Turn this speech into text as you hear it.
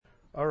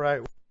All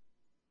right,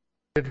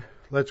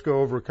 let's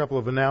go over a couple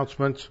of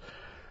announcements.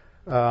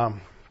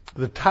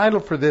 The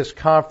title for this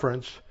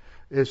conference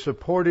is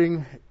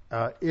Supporting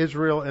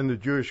Israel and the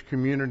Jewish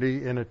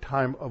Community in a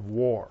Time of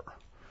War.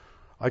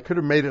 I could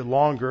have made it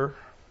longer.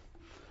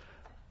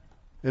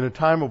 In a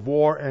time of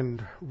war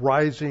and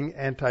rising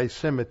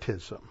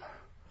anti-Semitism,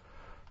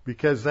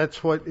 because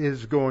that's what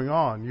is going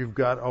on. You've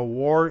got a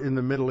war in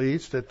the Middle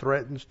East that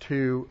threatens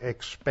to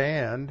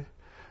expand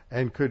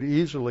and could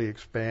easily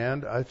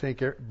expand. I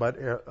think, but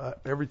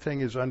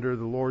everything is under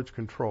the Lord's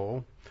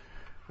control,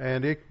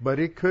 but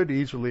it could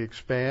easily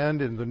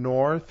expand in the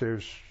north.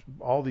 There's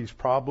all these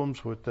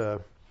problems with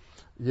the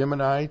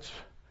Yemenites,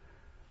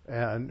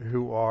 and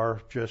who are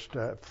just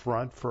a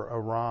front for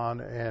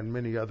Iran and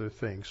many other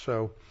things.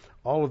 So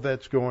all of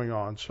that's going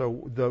on.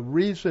 So the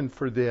reason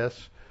for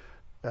this,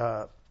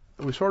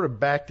 we sort of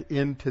backed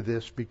into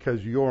this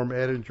because Yorm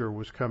Edinger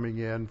was coming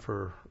in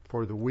for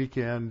the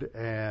weekend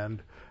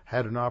and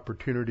had an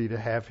opportunity to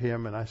have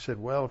him. And I said,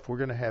 well, if we're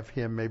going to have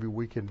him, maybe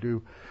we can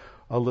do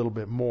a little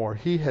bit more.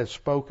 He has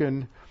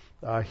spoken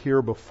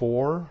here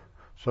before.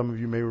 Some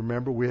of you may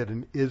remember we had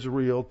an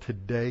Israel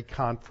Today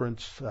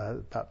conference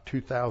about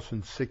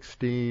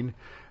 2016,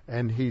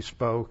 and he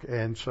spoke.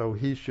 And so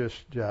he's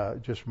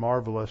just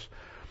marvelous.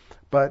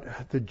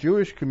 But the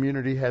Jewish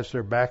community has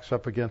their backs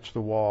up against the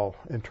wall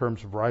in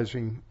terms of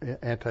rising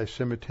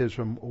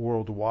anti-Semitism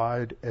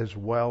worldwide, as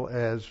well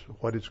as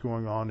what is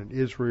going on in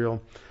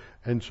Israel.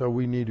 And so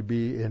we need to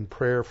be in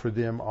prayer for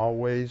them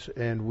always,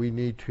 and we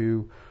need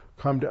to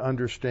come to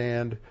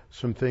understand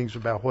some things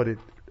about what it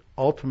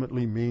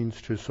ultimately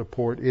means to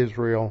support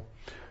Israel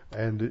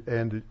and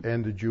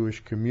the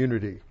Jewish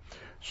community.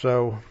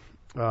 So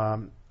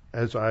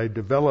as I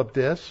developed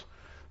this,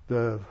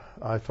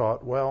 I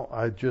thought, well,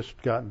 I'd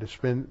just gotten to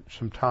spend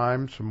some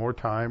more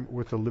time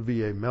with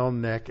Olivier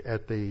Melnick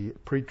at the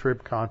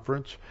pre-trib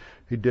conference.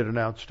 He did an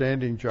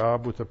outstanding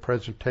job with a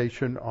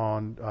presentation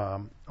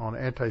on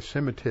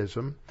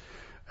anti-Semitism.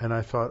 And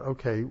I thought,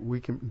 okay,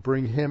 we can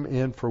bring him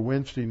in for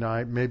Wednesday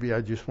night. Maybe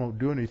I just won't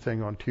do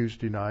anything on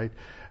Tuesday night.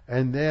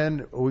 And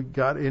then we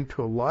got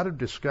into a lot of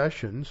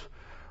discussions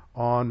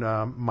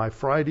on my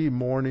Friday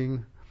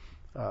morning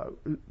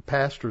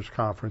pastors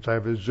conference. I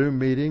have a Zoom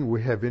meeting.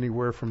 We have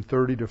anywhere from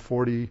 30 to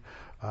 40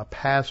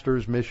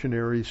 pastors,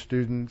 missionaries,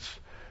 students,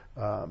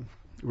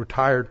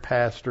 retired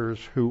pastors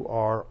who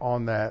are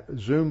on that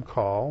Zoom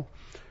call.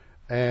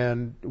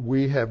 And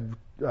we have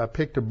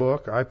picked a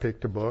book. I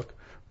picked a book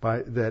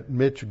that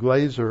Mitch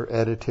Glaser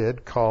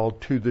edited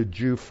called To the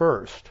Jew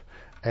First.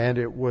 And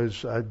it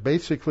was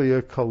basically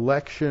a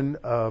collection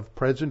of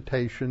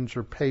presentations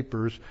or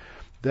papers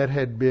that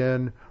had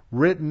been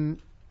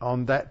written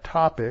on that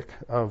topic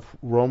of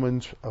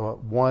Romans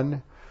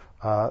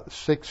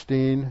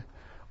 1:16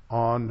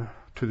 on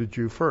To the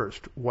Jew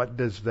First. What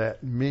does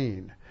that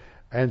mean?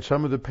 And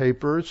some of the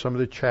papers, some of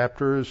the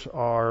chapters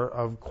are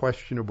of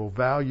questionable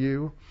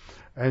value,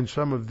 and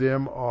some of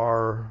them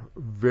are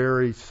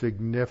very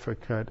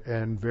significant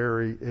and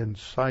very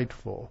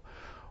insightful.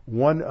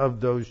 One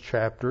of those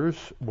chapters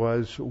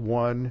was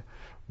one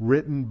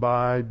written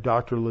by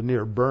Dr.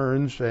 Lanier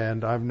Burns,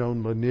 and I've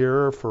known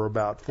Lanier for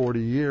about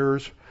 40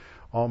 years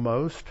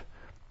almost,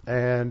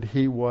 and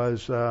he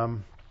was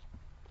one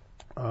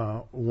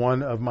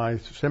of my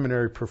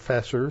seminary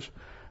professors.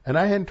 And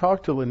I hadn't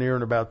talked to Lanier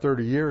in about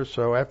 30 years,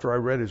 so after I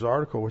read his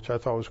article, which I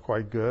thought was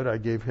quite good, I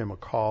gave him a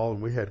call,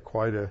 and we had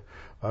quite a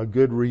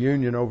good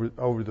reunion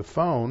over the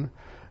phone.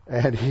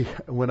 And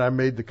when I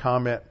made the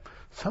comment,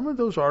 some of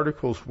those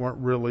articles weren't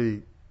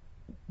really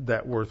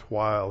that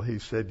worthwhile, he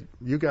said,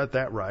 you got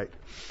that right.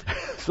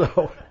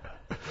 So,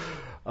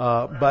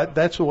 but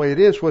that's the way it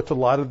is with a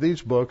lot of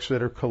these books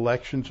that are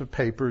collections of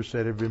papers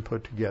that have been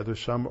put together.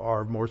 Some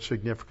are more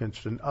significant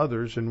than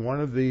others. And one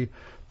of the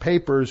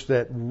papers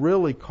that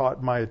really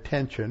caught my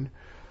attention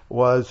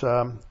was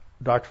Dr.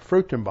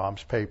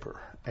 Fruchtenbaum's paper.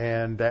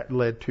 And that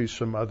led to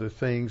some other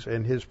things.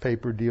 And his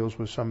paper deals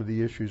with some of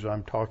the issues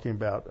I'm talking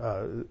about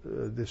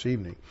this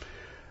evening.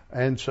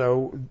 And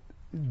so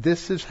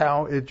this is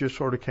how it just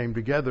sort of came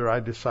together. I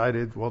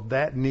decided, well,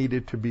 that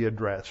needed to be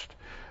addressed.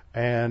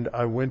 And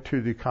I went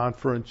to the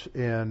conference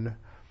in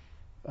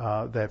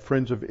that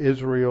Friends of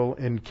Israel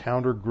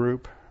Encounter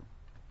group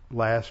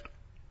last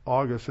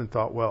August and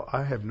thought, well,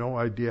 I have no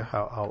idea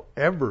how I'll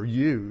ever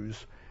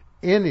use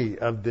any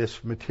of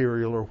this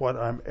material or what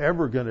I'm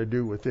ever going to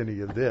do with any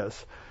of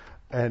this.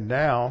 And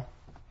now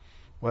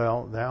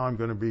I'm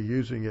going to be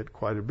using it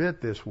quite a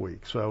bit this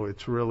week. So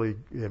it's really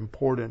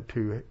important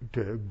to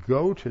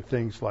go to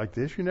things like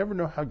this. You never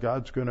know how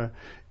God's going to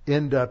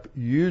end up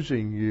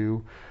using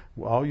you.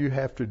 All you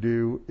have to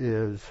do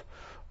is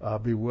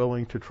be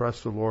willing to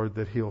trust the Lord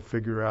that He'll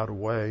figure out a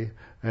way,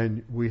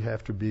 and we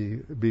have to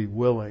be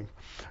willing.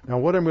 Now,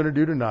 what I'm going to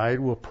do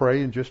tonight, we'll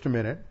pray in just a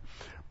minute,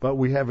 but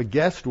we have a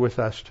guest with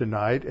us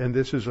tonight, and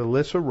this is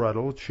Alyssa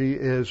Ruddle. She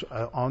is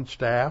on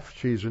staff.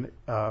 She's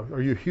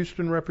are you a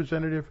Houston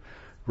representative?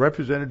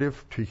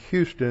 Representative to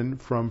Houston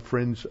from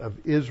Friends of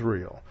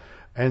Israel.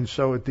 And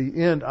so at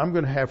the end, I'm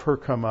going to have her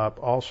come up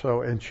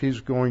also, and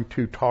she's going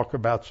to talk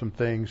about some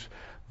things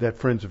that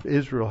Friends of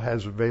Israel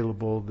has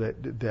available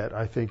that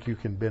I think you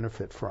can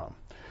benefit from.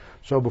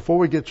 So before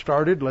we get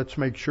started, let's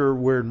make sure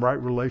we're in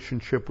right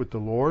relationship with the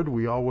Lord.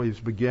 We always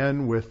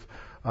begin with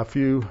a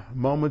few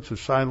moments of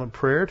silent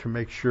prayer to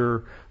make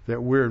sure that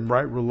we're in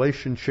right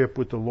relationship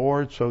with the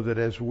Lord, so that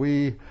as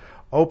we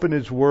open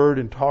His Word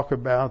and talk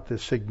about the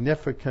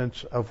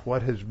significance of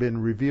what has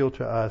been revealed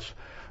to us,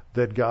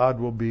 that God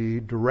will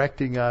be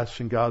directing us,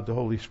 and God the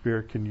Holy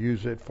Spirit can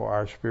use it for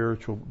our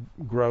spiritual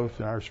growth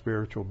and our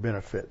spiritual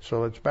benefit.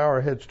 So let's bow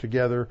our heads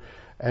together,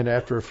 and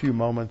after a few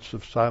moments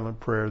of silent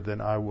prayer,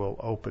 then I will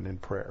open in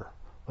prayer.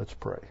 Let's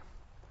pray.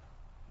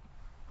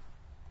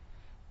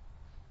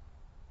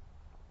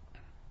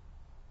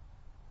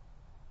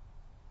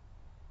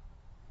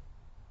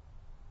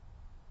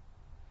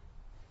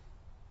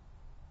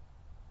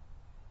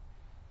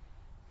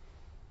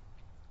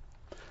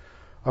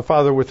 Our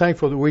Father, we're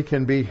thankful that we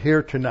can be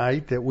here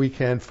tonight, that we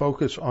can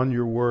focus on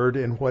your word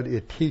and what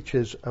it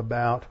teaches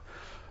about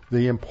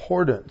the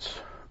importance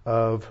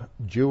of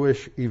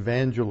Jewish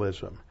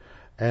evangelism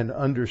and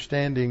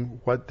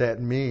understanding what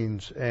that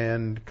means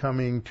and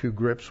coming to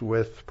grips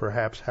with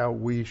perhaps how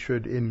we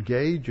should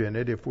engage in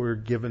it if we're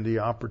given the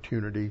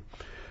opportunity,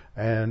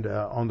 and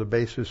on the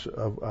basis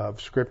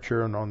of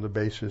Scripture and on the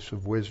basis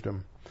of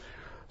wisdom.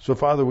 So,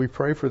 Father, we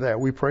pray for that.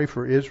 We pray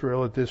for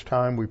Israel at this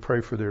time. We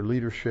pray for their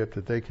leadership,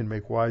 that they can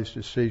make wise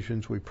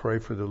decisions. We pray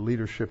for the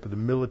leadership of the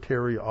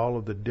military, all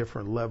of the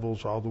different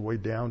levels, all the way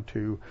down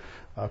to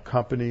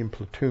company and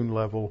platoon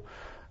level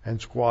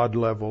and squad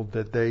level,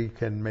 that they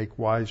can make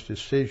wise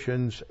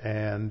decisions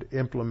and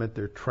implement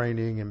their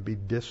training and be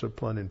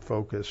disciplined and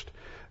focused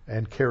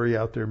and carry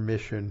out their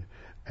mission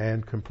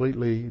and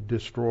completely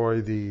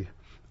destroy the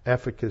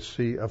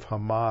efficacy of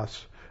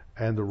Hamas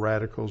and the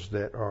radicals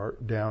that are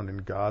down in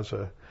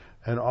Gaza,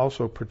 and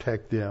also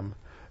protect them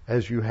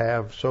as you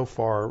have so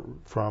far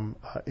from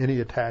any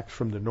attacks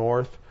from the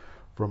north,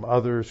 from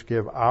others.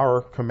 Give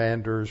our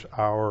commanders,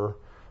 our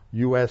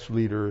U.S.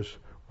 leaders,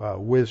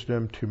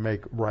 wisdom to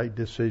make right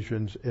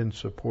decisions in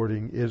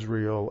supporting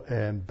Israel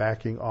and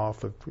backing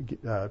off of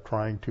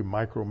trying to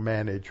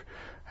micromanage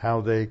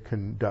how they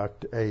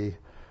conduct an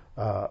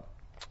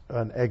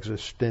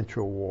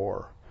existential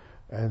war.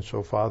 And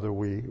so, Father,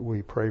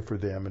 we pray for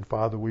them. And,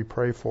 Father, we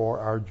pray for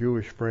our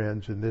Jewish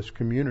friends in this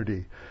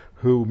community,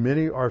 who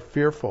many are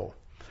fearful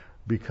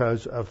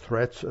because of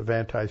threats of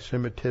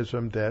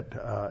anti-Semitism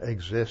that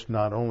exist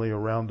not only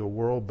around the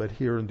world, but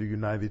here in the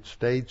United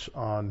States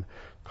on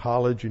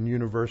college and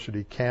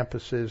university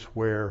campuses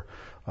where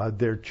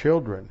their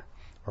children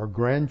or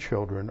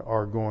grandchildren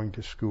are going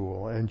to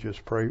school. And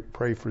just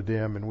pray for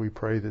them, and we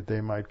pray that they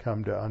might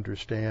come to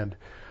understand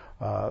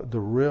the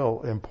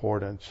real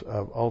importance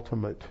of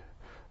ultimate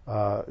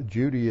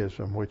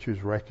Judaism, which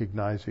is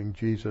recognizing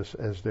Jesus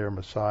as their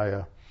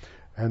Messiah,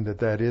 and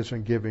that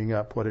isn't giving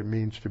up what it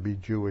means to be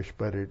Jewish,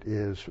 but it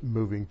is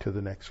moving to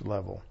the next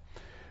level.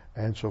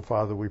 And so,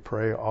 Father, we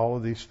pray all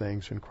of these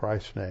things in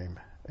Christ's name.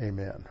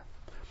 Amen.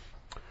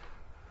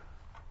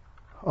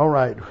 All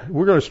right,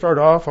 we're going to start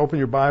off. Open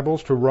your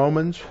Bibles to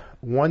Romans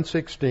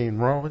 1:16.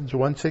 Romans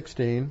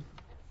 1:16.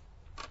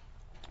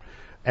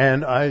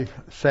 And I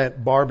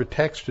sent Barb a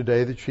text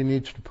today that she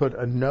needs to put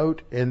a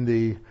note in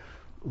the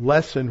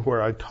lesson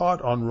where I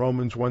taught on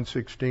Romans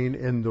 1:16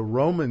 in the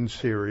Romans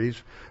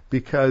series,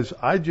 because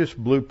I just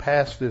blew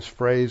past this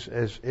phrase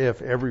as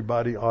if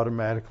everybody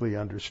automatically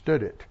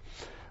understood it.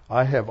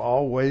 I have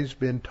always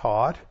been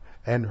taught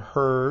and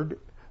heard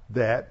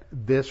that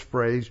this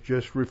phrase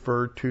just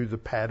referred to the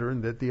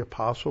pattern that the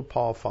Apostle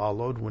Paul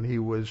followed when he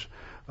was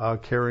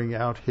carrying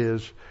out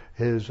his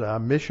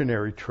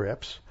missionary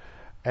trips,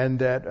 and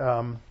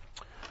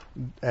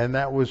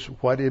that was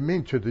what it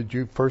meant to the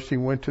Jew. First he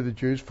went to the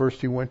Jews,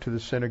 first he went to the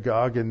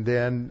synagogue, and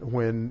then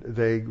when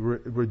they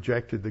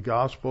rejected the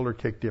gospel or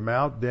kicked him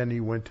out, then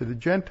he went to the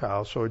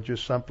Gentiles. So it's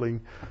just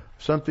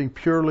something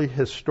purely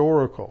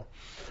historical.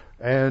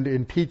 And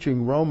in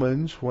teaching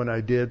Romans, when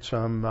I did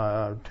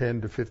some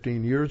 10 to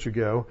 15 years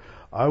ago,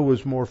 I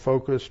was more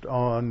focused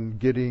on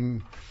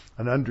getting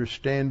an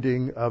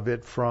understanding of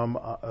it from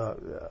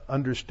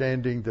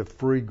understanding the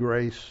free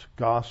grace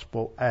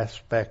gospel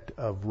aspect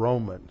of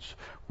Romans,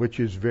 which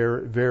is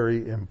very,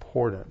 very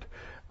important.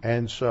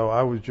 And so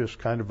I was just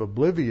kind of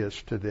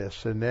oblivious to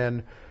this. And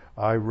then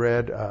I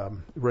read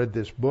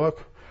this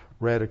book,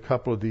 read a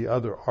couple of the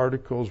other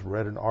articles,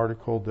 read an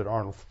article that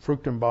Arnold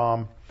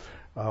Fruchtenbaum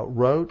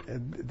wrote.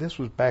 And this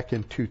was back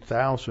in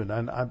 2000,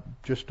 and I'm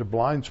just a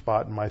blind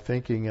spot in my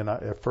thinking. And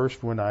at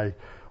first, when I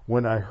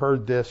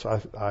heard this,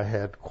 I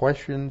had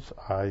questions.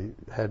 I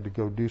had to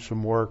go do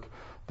some work.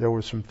 There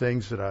were some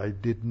things that I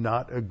did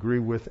not agree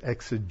with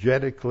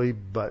exegetically,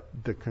 but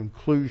the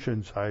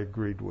conclusions I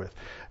agreed with.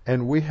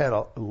 And we had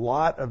a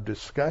lot of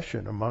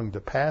discussion among the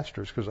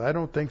pastors, because I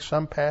don't think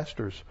some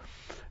pastors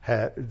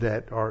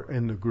that are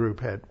in the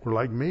group were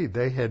like me.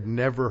 They had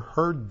never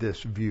heard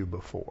this view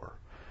before.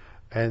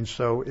 And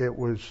so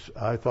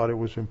I thought it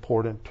was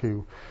important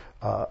to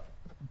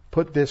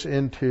put this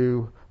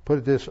into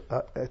put this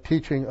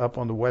teaching up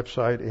on the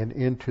website and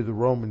into the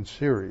Romans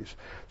series.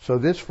 So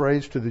this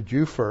phrase, to the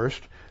Jew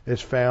first,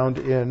 is found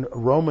in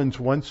Romans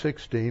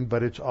 1:16,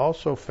 but it's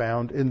also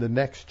found in the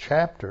next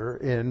chapter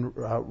in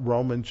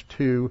Romans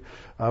 2,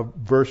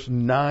 verse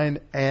 9,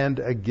 and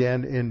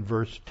again in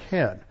verse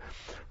 10.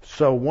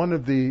 So one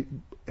of the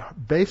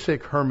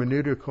basic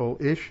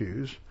hermeneutical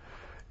issues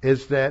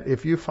is that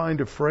if you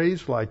find a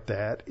phrase like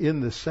that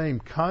in the same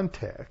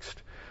context,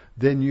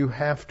 then you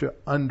have to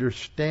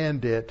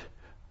understand it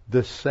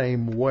the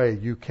same way.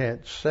 You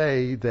can't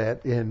say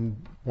that in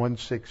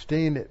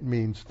 1:16 it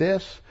means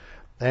this,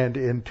 and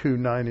in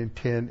 2:9 and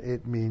 10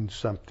 it means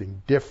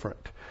something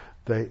different.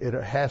 It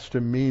has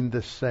to mean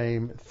the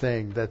same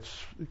thing.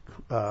 That's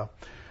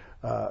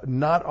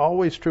not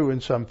always true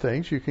in some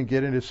things. You can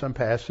get into some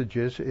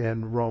passages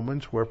in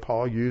Romans where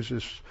Paul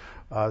uses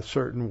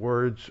certain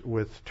words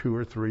with 2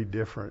 or 3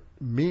 different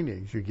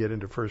meanings. You get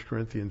into 1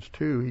 Corinthians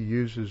 2, he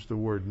uses the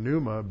word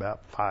pneuma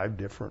about 5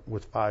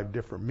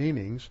 different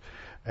meanings,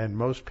 and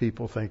most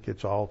people think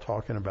it's all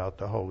talking about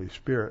the Holy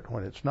Spirit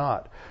when it's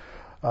not.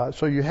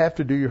 So you have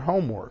to do your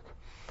homework.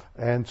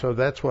 And so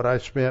that's what I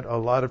spent a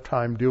lot of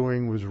time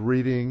doing, was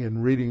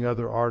reading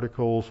other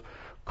articles,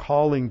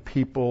 calling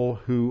people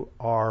who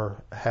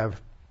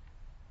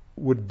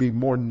would be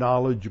more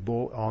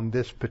knowledgeable on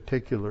this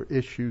particular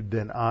issue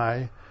than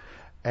I,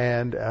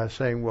 and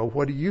saying, well,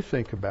 what do you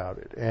think about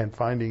it? And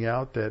finding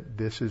out that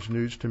this is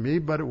news to me,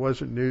 but it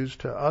wasn't news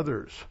to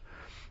others,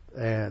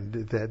 and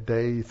that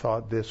they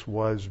thought this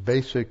was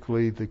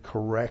basically the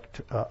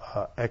correct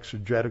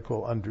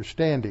exegetical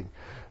understanding.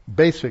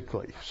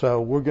 Basically.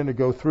 So we're going to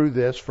go through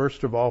this.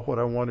 First of all, what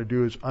I want to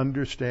do is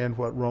understand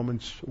what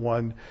Romans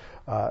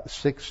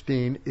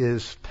 1:16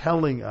 is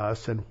telling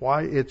us and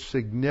why it's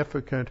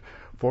significant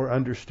for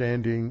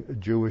understanding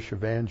Jewish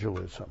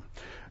evangelism.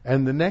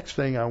 And the next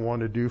thing I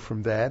want to do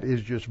from that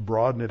is just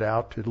broaden it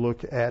out to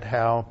look at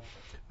how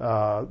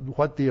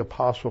what the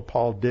Apostle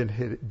Paul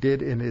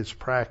did in his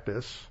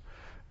practice,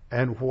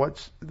 and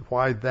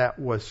why that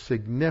was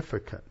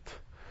significant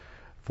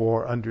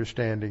for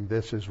understanding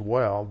this as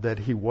well, that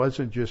he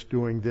wasn't just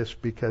doing this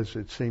because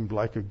it seemed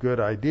like a good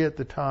idea at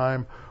the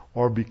time,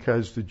 or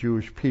because the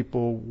Jewish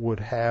people would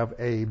have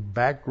a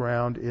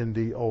background in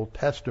the Old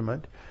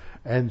Testament,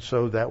 and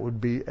so that would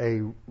be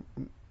a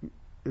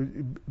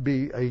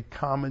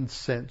common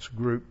sense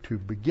group to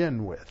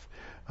begin with.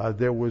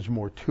 There was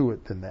more to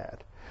it than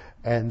that.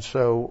 And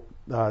so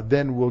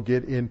then we'll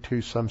get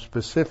into some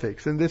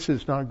specifics. And this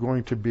is not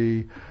going to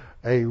be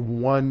a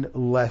one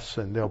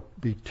lesson. There'll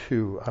be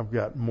 2. I've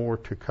got more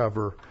to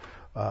cover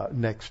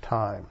next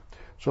time.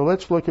 So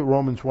let's look at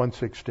Romans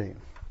 1:16.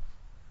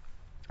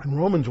 And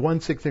Romans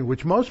 1:16,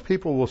 which most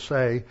people will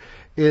say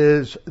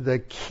is the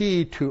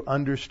key to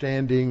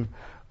understanding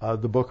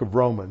the book of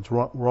Romans,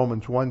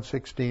 Romans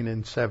 1:16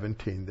 and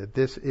 17, that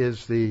this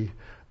is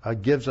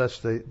gives us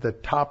the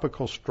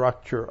topical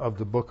structure of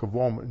the book of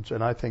Romans.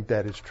 And I think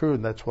that is true,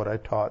 and that's what I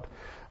taught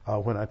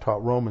when I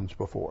taught Romans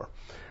before.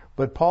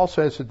 But Paul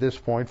says at this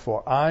point,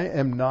 for I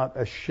am not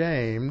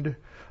ashamed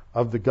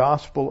of the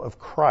gospel of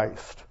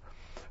Christ,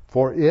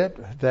 for it,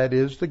 that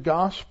is the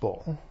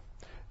gospel,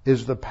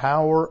 is the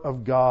power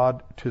of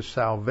God to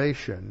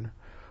salvation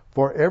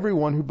for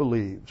everyone who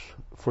believes,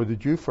 for the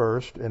Jew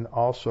first and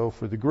also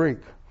for the Greek.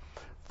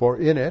 For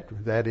in it,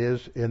 that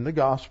is in the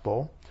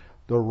gospel,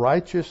 the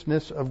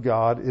righteousness of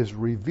God is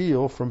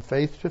revealed from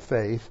faith to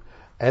faith,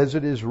 as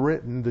it is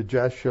written, the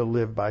just shall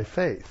live by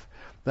faith.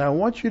 Now I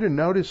want you to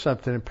notice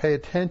something and pay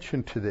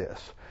attention to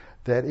this,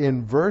 that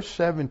in verse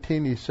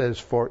 17 he says,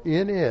 for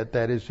in it,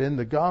 that is in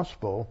the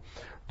gospel,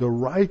 the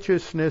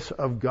righteousness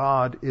of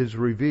God is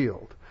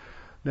revealed.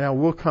 Now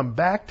we'll come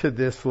back to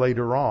this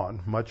later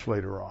on, much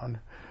later on,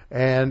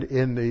 and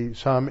in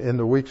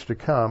the weeks to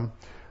come,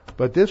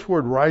 but this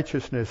word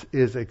righteousness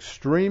is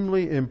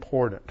extremely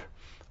important.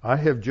 I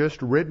have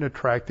just written a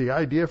tract. The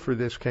idea for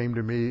this came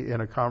to me in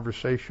a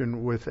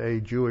conversation with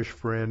a Jewish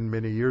friend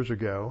many years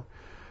ago.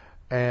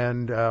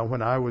 And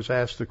when I was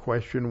asked the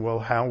question, well,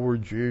 how were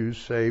Jews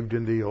saved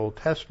in the Old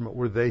Testament?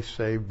 Were they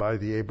saved by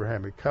the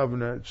Abrahamic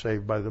covenant,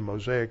 saved by the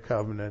Mosaic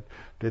covenant?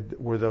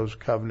 Were those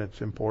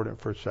covenants important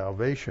for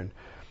salvation?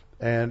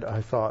 And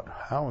I thought,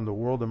 how in the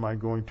world am I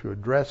going to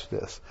address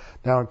this?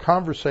 Now, in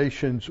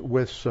conversations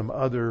with some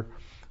other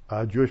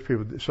Jewish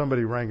people,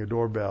 somebody rang a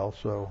doorbell,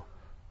 so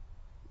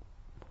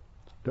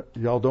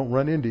y'all don't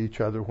run into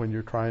each other when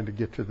you're trying to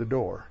get to the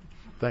door.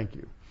 Thank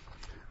you.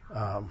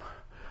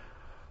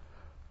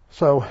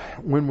 So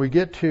when we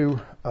get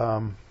to,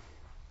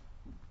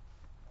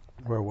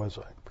 where was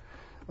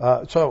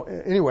I? So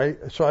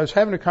I was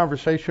having a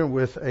conversation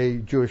with a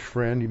Jewish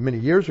friend many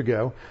years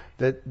ago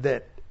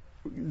that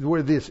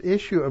where this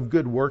issue of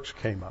good works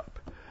came up.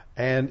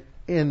 And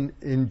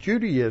in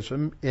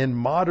Judaism, in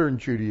modern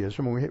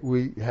Judaism,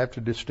 we have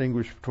to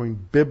distinguish between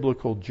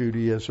biblical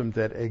Judaism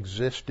that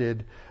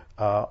existed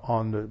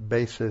on the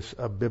basis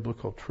of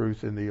biblical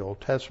truth in the Old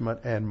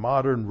Testament, and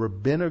modern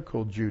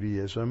rabbinical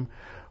Judaism,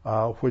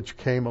 which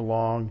came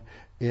along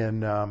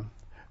and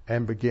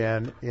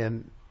began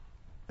in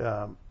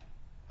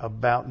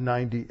about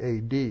 90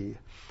 AD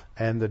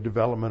and the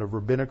development of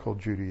rabbinical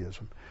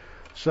Judaism.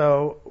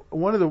 So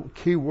one of the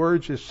key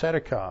words is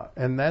tzedakah,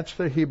 and that's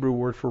the Hebrew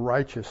word for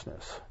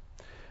righteousness.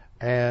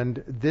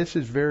 And this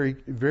is very,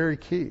 very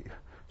key.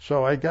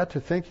 So I got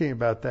to thinking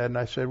about that, and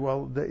I said,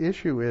 well, the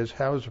issue is,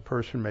 how is a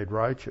person made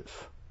righteous?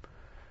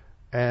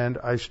 And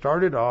I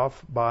started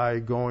off by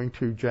going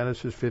to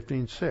Genesis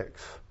 15:6.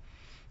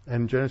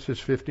 In Genesis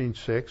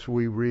 15:6,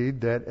 we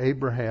read that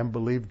Abraham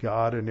believed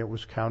God, and it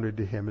was counted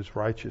to him as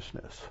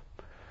righteousness.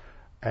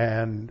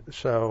 And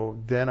so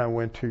then I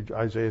went to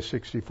Isaiah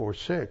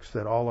 64:6,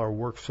 that all our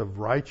works of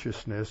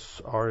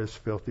righteousness are as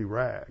filthy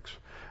rags.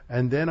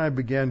 And then I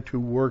began to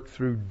work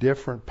through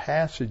different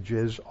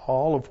passages,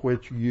 all of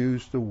which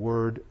use the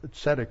word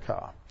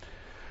tzedakah.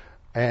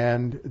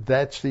 And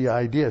that's the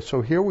idea.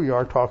 So here we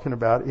are talking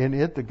about, in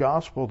it, the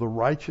gospel, the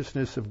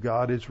righteousness of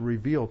God is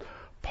revealed.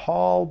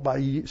 Paul, by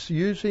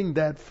using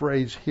that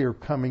phrase here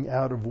coming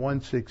out of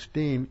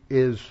 1:16,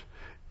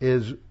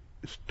 is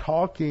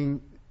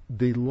talking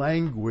the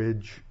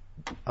language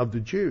of the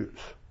Jews.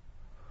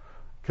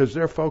 Because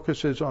their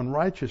focus is on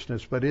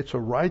righteousness, but it's a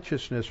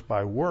righteousness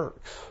by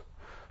works.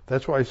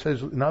 That's why it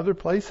says in other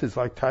places,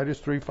 like Titus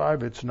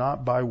 3:5, it's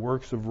not by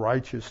works of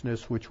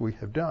righteousness which we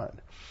have done.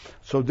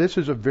 So this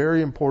is a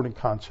very important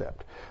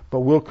concept.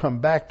 But we'll come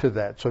back to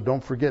that, so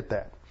don't forget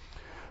that.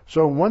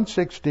 So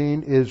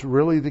 1:16 is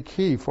really the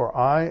key, for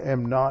I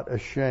am not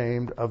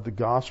ashamed of the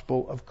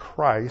gospel of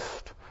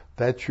Christ.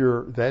 That's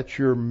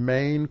your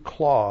main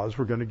clause.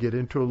 We're going to get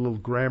into a little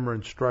grammar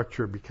and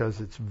structure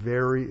because it's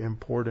very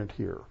important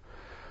here.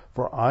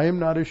 For I am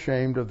not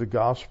ashamed of the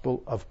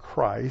gospel of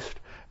Christ.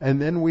 And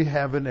then we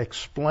have an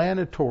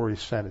explanatory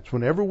sentence.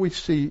 Whenever we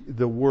see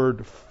the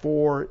word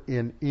for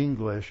in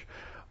English,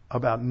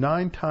 about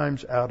 9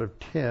 times out of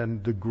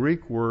 10, the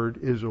Greek word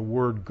is a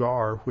word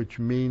gar, which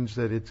means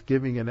that it's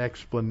giving an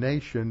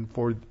explanation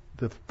for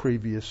the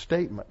previous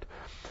statement.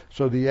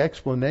 So the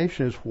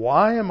explanation is,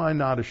 why am I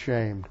not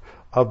ashamed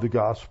of the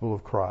gospel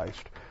of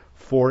Christ?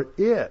 For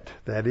it,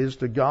 that is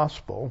the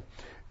gospel,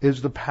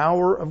 is the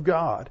power of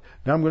God.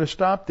 Now I'm going to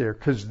stop there,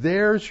 because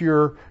there's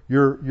your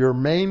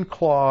main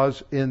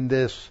clause in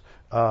this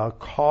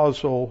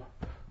causal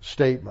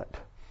statement,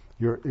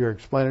 your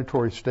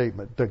explanatory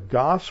statement. The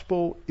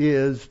gospel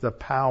is the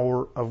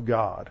power of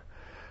God.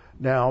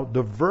 Now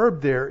the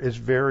verb there is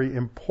very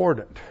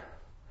important,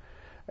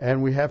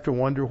 and we have to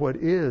wonder what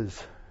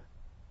is.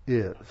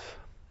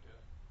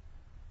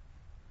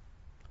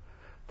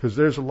 Because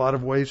there's a lot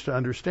of ways to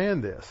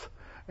understand this.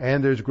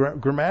 And there's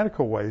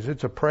grammatical ways.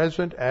 It's a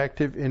present,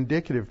 active,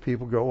 indicative.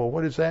 People go, well,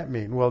 what does that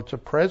mean? Well, it's a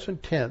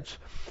present tense,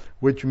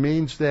 which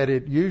means that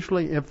it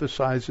usually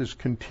emphasizes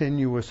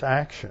continuous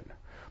action.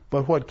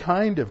 But what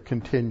kind of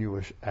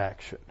continuous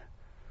action?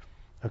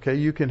 Okay,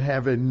 you can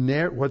have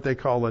what they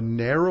call a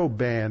narrow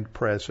band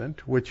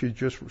present, which is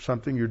just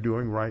something you're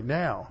doing right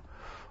now.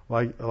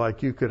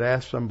 Like you could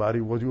ask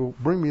somebody, well, you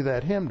bring me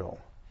that hymnal.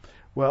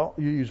 Well,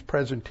 you use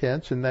present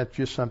tense, and that's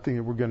just something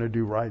that we're going to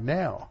do right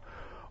now.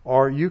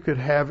 Or you could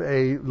have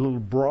a little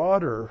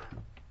broader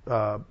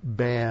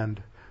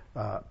band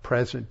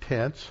present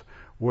tense,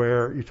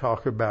 where you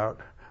talk about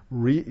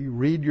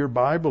read your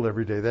Bible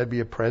every day. That'd be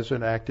a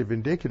present active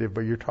indicative,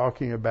 but you're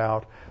talking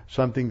about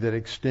something that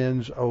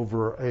extends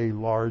over a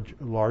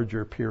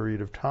larger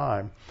period of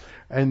time.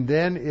 And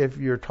then if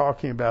you're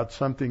talking about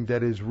something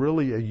that is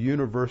really a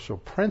universal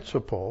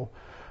principle,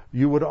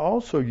 you would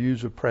also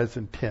use a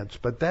present tense,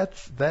 but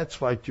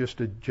that's like just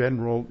a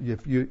general.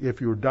 If you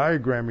were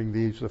diagramming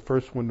these, the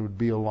first one would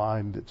be a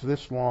line that's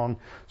this long,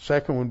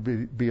 second one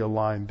would be a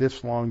line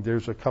this long.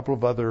 There's a couple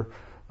of other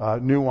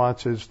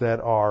nuances that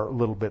are a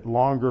little bit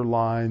longer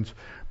lines,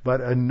 but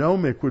a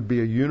gnomic would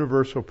be a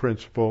universal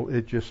principle.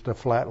 It's just a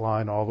flat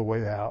line all the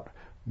way out,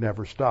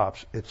 never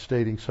stops. It's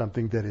stating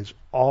something that is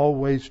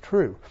always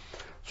true.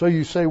 So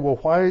you say, well,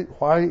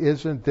 why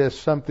isn't this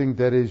something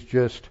that is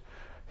just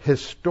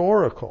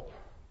historical?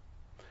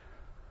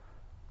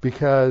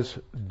 Because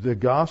the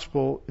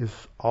gospel is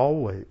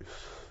always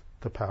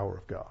the power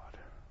of God.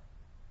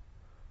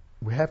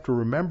 We have to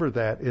remember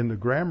that in the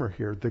grammar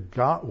here.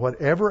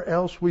 Whatever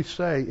else we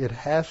say, it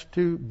has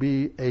to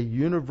be a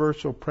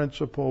universal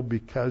principle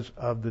because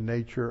of the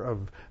nature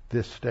of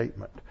this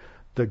statement.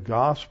 The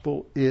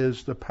gospel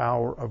is the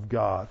power of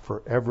God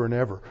forever and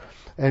ever.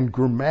 And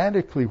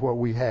grammatically what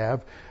we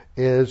have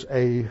is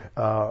a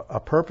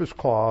purpose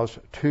clause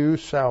to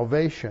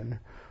salvation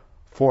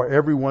for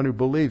everyone who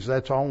believes.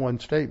 That's all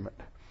one statement.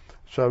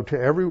 So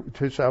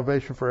to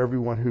salvation for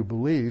everyone who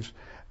believes,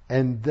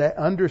 and that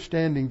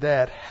understanding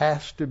that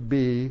has to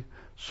be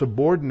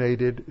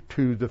subordinated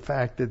to the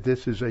fact that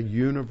this is a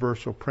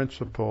universal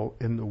principle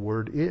in the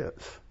word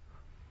is.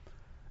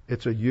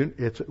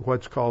 It's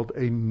what's called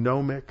a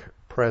gnomic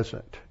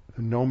present.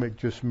 The gnomic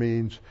just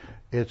means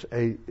it's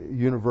a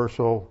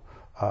universal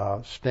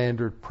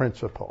standard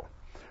principle.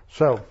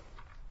 So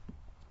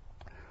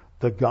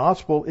the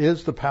gospel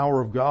is the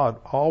power of God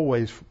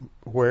always.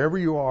 Wherever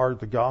you are,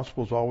 the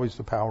gospel is always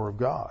the power of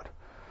God.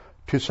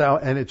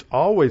 And it's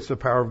always the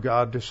power of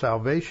God to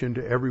salvation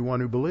to everyone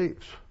who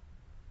believes.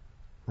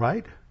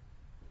 right?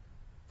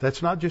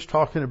 That's not just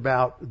talking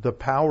about the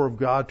power of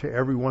God to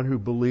everyone who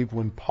believed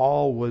when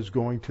Paul was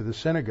going to the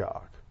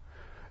synagogue.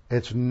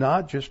 It's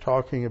not just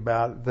talking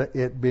about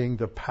it being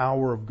the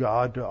power of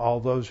God to all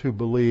those who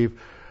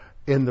believe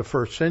in the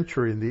first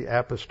century, in the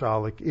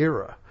apostolic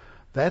era.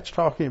 That's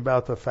talking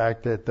about the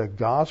fact that the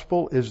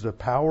gospel is the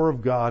power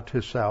of God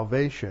to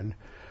salvation,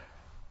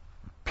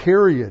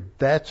 period.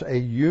 That's a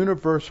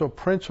universal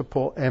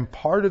principle, and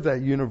part of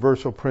that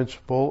universal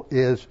principle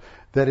is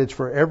that it's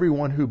for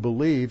everyone who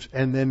believes,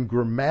 and then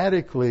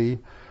grammatically,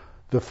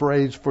 the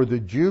phrase "for the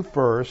Jew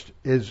first"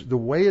 is the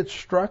way it's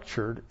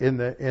structured in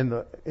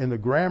the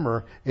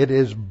grammar. It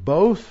is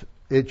both.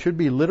 It should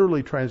be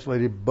literally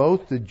translated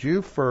both the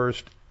Jew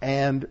first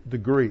and the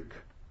Greek.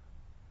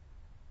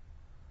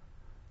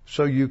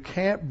 So you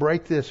can't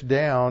break this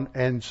down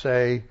and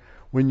say,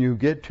 when you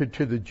get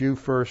to the Jew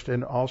first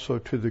and also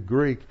to the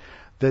Greek,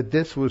 that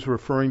this was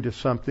referring to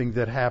something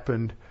that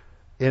happened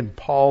in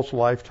Paul's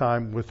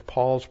lifetime with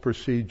Paul's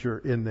procedure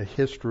in the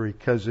history,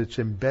 because it's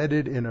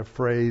embedded in a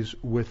phrase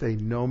with a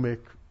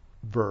gnomic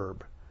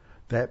verb.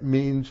 That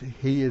means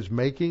he is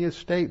making a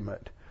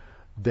statement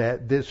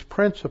that this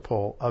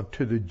principle of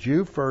to the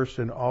Jew first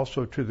and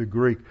also to the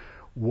Greek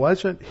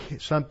wasn't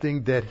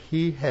something that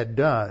he had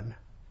done,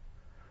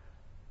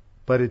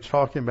 but it's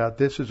talking about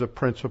this is a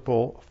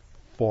principle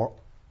for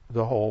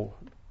the whole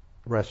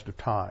rest of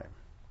time.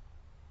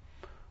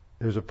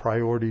 There's a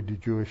priority to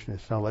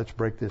Jewishness. Now let's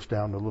break this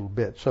down a little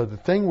bit. So the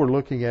thing we're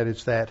looking at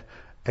is that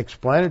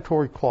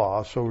explanatory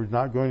clause. So we're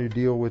not going to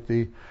deal with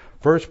the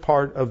first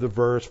part of the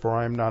verse, "For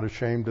I am not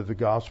ashamed of the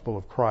gospel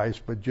of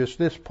Christ," but just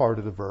this part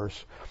of the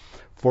verse.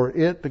 "For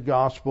it, the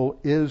gospel,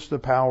 is the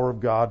power of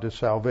God to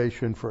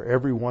salvation for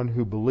everyone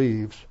who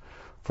believes,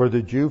 for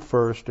the Jew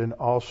first and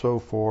also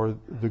for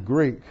the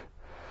Greek."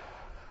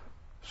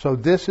 So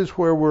this is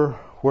where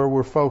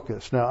we're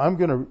focused. Now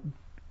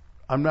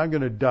I'm not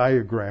going to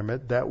diagram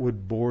it. That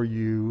would bore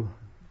you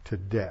to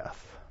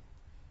death.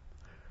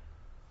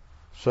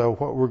 So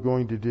what we're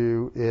going to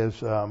do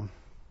is, in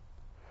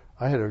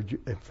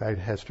fact, it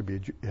happens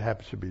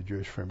to be a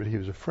Jewish friend, but he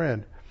was a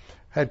friend,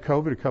 had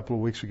COVID a couple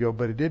of weeks ago,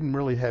 but he didn't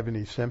really have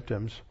any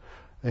symptoms.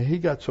 And he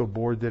got so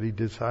bored that he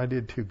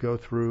decided to go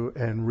through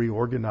and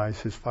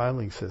reorganize his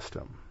filing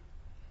system.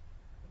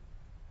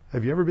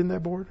 Have you ever been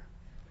that bored?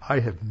 I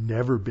have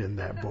never been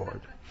that bored.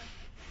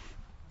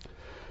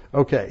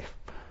 Okay.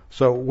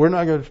 So we're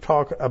not going to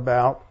talk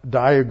about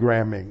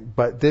diagramming,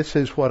 but this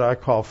is what I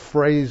call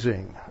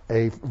phrasing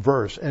a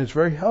verse. And it's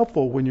very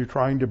helpful when you're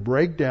trying to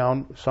break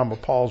down some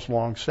of Paul's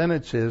long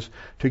sentences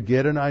to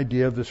get an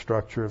idea of the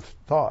structure of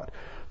thought.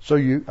 So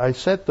I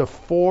set the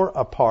 "for"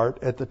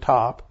 apart at the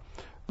top,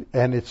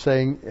 and it's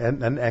saying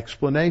an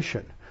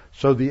explanation.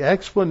 So the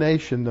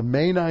explanation, the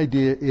main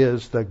idea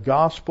is the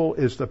gospel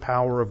is the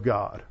power of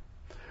God.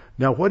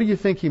 Now, what do you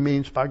think he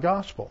means by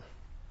gospel?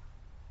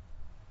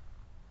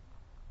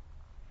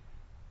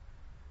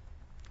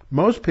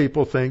 Most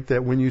people think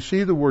that when you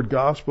see the word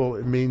gospel,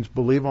 it means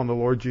believe on the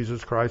Lord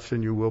Jesus Christ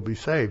and you will be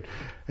saved.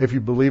 If you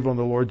believe on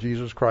the Lord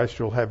Jesus Christ,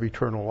 you'll have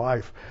eternal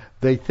life.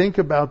 They think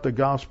about the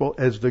gospel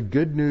as the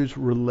good news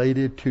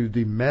related to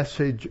the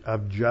message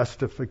of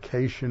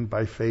justification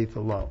by faith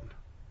alone.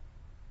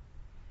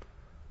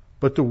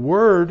 But the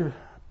word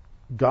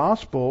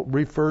gospel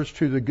refers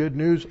to the good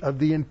news of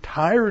the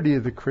entirety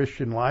of the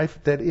Christian life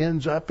that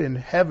ends up in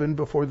heaven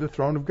before the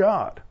throne of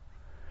God.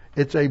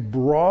 It's a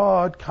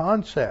broad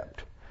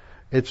concept.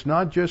 It's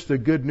not just the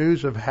good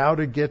news of how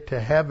to get to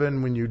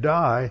heaven when you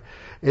die.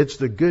 It's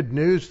the good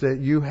news that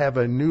you have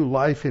a new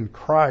life in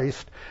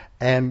Christ,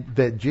 and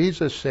that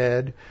Jesus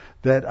said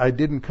that I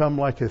didn't come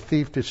like a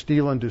thief to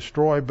steal and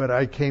destroy, but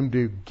I came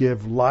to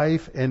give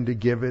life and to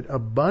give it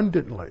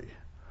abundantly.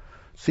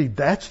 See,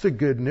 that's the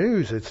good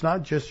news. It's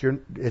not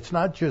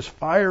just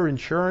fire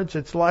insurance,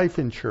 it's life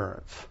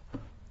insurance.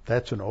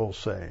 That's an old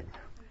saying.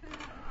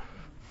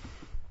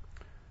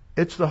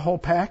 It's the whole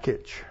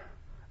package.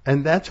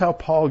 And that's how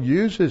Paul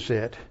uses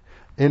it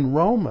in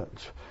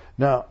Romans.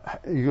 Now,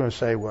 you're going to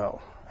say,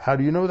 well, how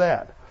do you know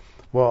that?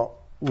 Well,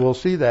 we'll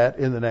see that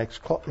in the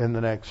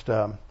next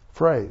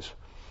phrase.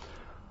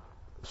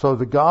 So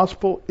the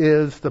gospel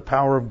is the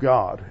power of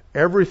God.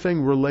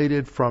 Everything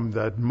related from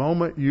the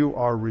moment you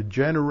are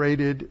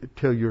regenerated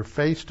till you're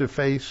face to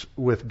face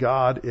with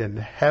God in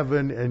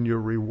heaven, and you're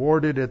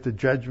rewarded at the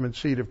judgment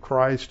seat of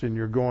Christ, and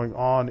you're going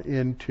on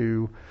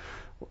into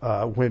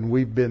when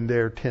we've been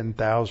there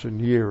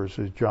 10,000 years,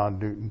 as John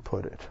Newton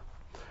put it.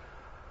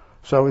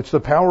 So it's the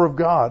power of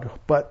God,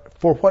 but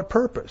for what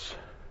purpose?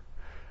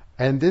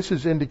 And this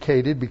is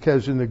indicated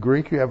because in the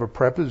Greek you have a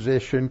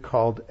preposition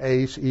called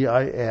eis,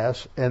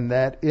 E-I-S, and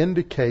that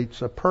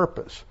indicates a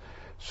purpose.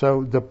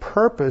 So the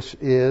purpose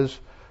is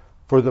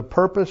for the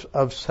purpose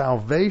of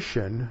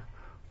salvation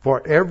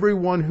for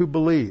everyone who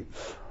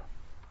believes.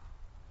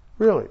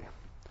 Really.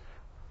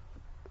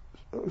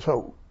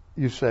 So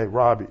you say,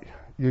 Robbie,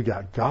 you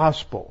got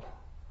gospel.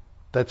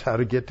 That's how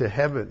to get to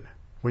heaven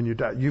when you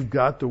die. You've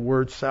got the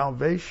word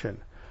salvation.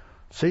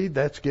 See,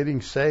 that's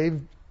getting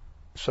saved,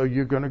 so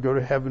you're going to go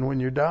to heaven when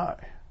you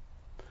die.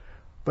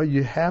 But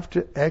you have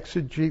to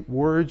exegete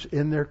words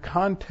in their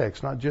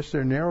context, not just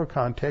their narrow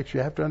context. You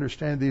have to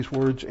understand these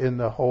words in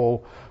the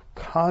whole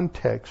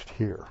context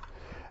here.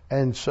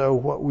 And so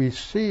what we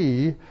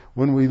see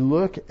when we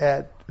look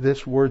at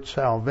this word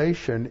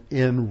salvation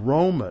in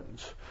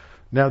Romans,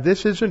 now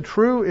this isn't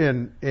true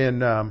in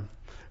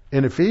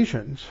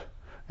Ephesians,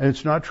 and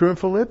it's not true in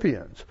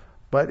Philippians,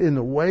 but in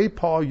the way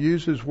Paul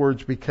uses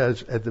words,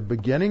 because at the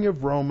beginning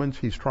of Romans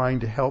he's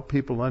trying to help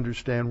people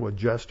understand what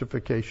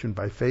justification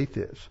by faith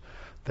is.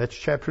 That's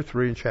chapter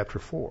 3 and chapter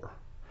 4.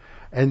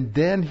 And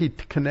then he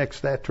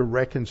connects that to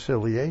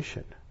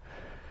reconciliation.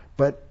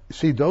 But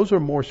see, those are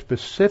more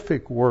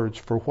specific words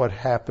for what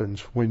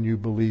happens when you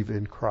believe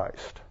in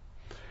Christ.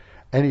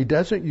 And he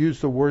doesn't use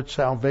the word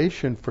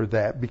salvation for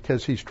that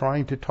because he's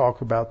trying to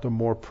talk about the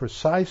more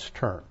precise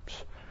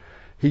terms.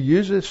 He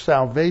uses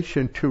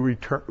salvation to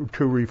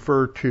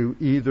refer to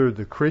either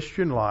the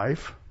Christian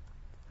life,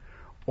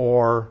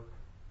 or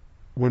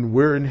when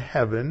we're in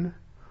heaven,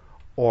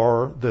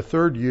 or the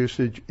third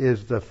usage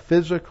is the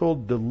physical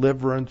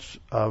deliverance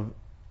of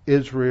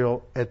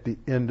Israel at the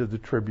end of the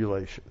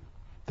tribulation.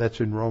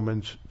 That's in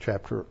Romans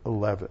chapter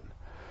 11.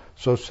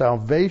 So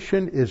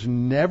salvation is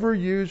never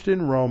used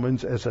in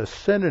Romans as a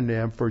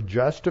synonym for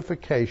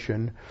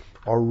justification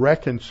or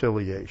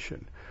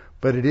reconciliation,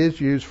 but it is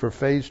used for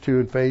phase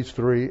 2 and phase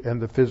 3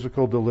 and the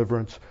physical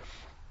deliverance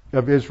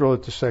of Israel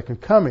at the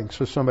second coming.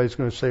 So somebody's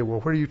going to say, well,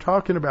 what are you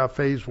talking about,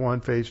 phase 1,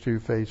 phase 2,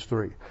 phase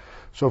 3?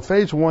 So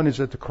phase 1 is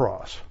at the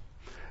cross.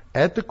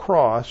 At the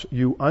cross,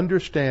 you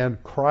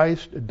understand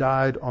Christ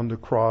died on the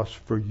cross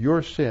for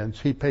your sins.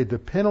 He paid the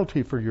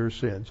penalty for your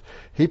sins.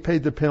 He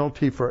paid the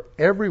penalty for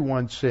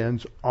everyone's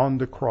sins on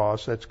the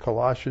cross. That's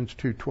Colossians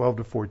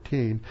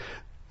 2:12-14.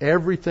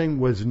 Everything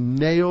was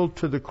nailed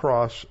to the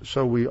cross,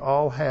 so we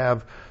all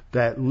have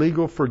that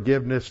legal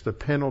forgiveness, the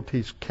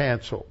penalties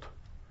canceled.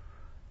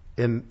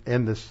 In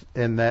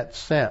that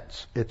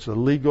sense, it's a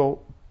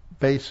legal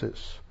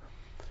basis.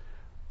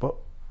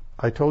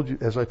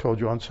 As I told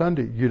you on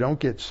Sunday, you don't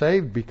get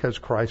saved because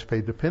Christ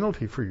paid the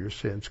penalty for your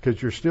sins, because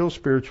you're still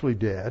spiritually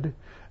dead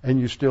and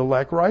you still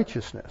lack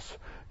righteousness.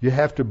 You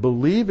have to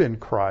believe in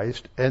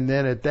Christ, and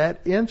then at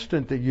that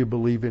instant that you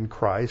believe in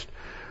Christ,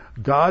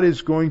 God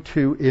is going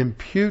to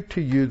impute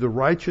to you the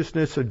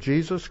righteousness of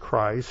Jesus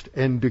Christ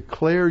and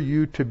declare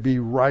you to be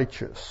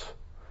righteous.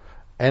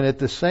 And at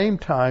the same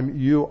time,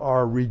 you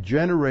are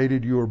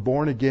regenerated, you are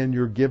born again,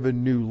 you're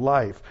given new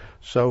life.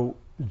 So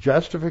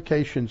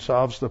justification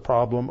solves the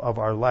problem of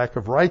our lack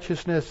of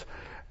righteousness,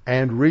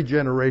 and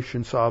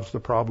regeneration solves the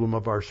problem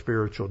of our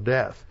spiritual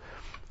death.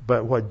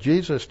 But what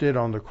Jesus did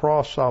on the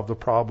cross solved the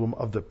problem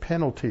of the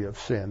penalty of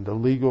sin, the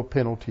legal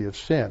penalty of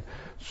sin.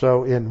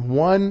 So in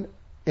one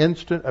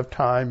instant of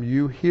time,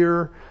 you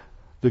hear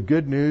the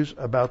good news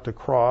about the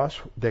cross,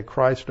 that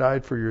Christ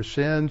died for your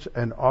sins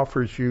and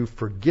offers you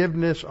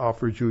forgiveness,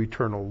 offers you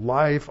eternal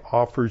life,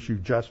 offers you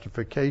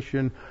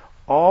justification,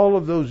 all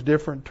of those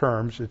different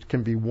terms. It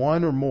can be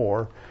one or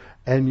more,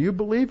 and you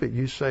believe it.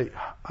 You say,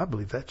 I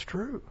believe that's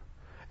true.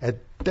 At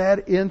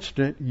that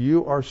instant,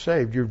 you are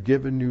saved. You're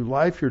given new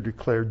life. You're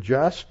declared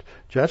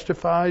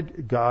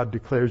justified. God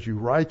declares you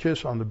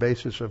righteous on the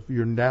basis of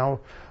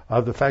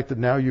the fact that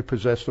now you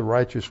possess the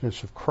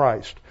righteousness of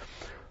Christ.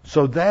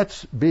 So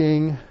that's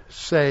being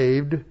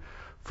saved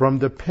from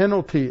the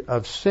penalty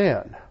of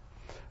sin.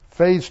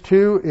 Phase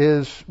 2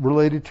 is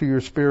related to your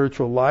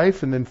spiritual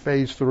life, and then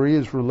phase 3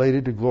 is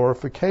related to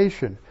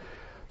glorification.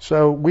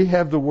 So we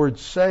have the word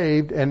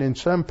saved, and in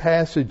some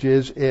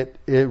passages it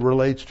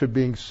relates to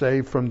being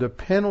saved from the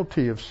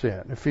penalty of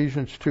sin.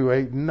 Ephesians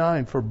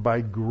 2:8-9, for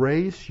by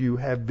grace you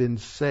have been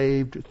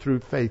saved through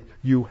faith.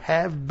 You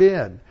have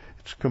been.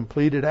 It's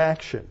completed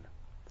action.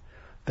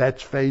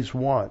 That's phase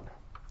 1.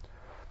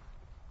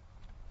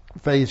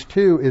 Phase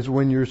 2 is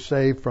when you're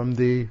saved from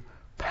the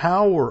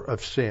power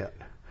of sin.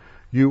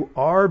 You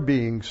are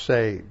being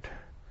saved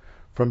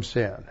from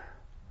sin.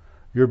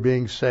 You're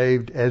being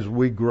saved as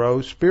we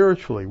grow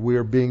spiritually. We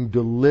are being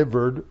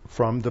delivered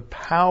from the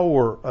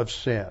power of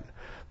sin.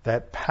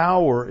 That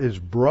power is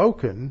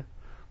broken,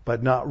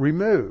 but not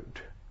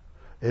removed.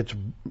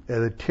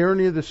 The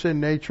tyranny of the sin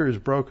nature is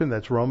broken.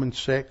 That's Romans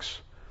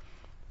 6.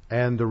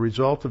 And the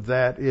result of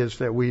that is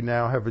that we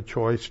now have a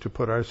choice to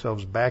put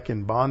ourselves back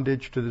in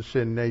bondage to the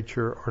sin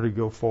nature or to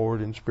go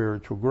forward in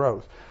spiritual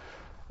growth.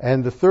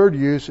 And the third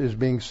use is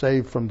being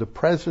saved from the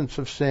presence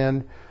of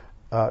sin.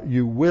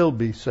 You will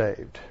be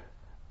saved.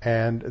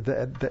 And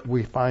that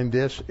we find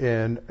this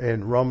in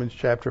Romans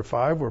chapter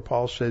 5, where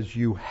Paul says,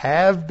 you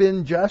have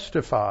been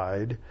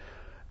justified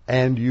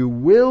and you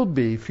will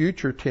be,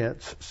 future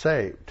tense,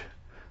 saved.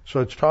 So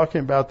it's talking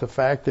about the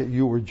fact that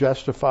you were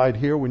justified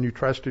here when you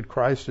trusted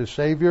Christ as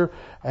Savior,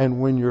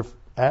 and when you're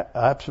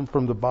absent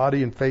from the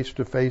body and face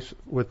to face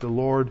with the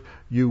Lord,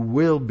 you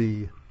will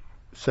be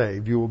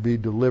saved. You will be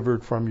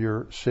delivered from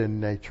your sin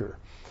nature.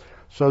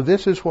 So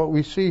this is what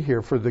we see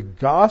here. For the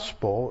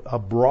gospel, a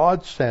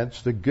broad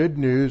sense, the good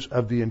news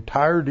of the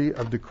entirety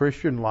of the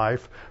Christian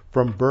life,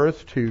 from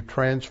birth to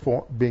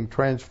being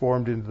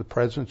transformed into the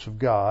presence of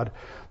God.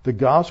 The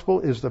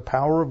gospel is the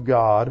power of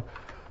God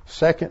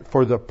Second,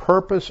 for the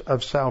purpose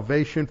of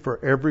salvation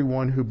for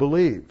everyone who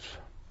believes.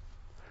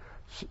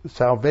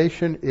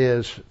 Salvation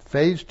is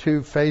phase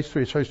 2, phase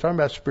 3. So he's talking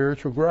about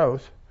spiritual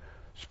growth,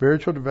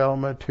 spiritual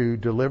development to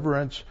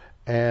deliverance,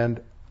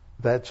 and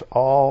that's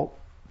all.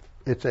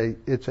 It's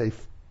a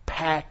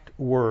packed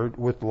word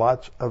with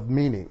lots of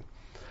meaning.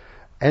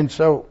 And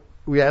so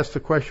we ask the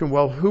question,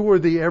 well, who are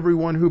the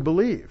everyone who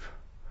believe?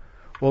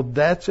 Well,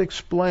 that's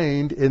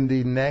explained in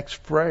the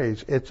next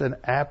phrase. It's an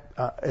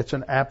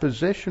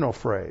appositional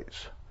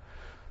phrase.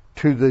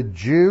 To the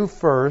Jew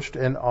first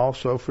and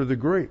also for the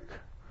Greek.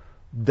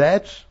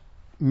 That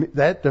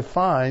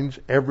defines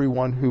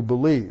everyone who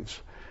believes.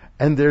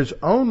 And there's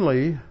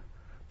only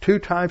 2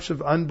 types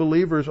of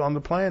unbelievers on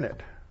the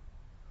planet.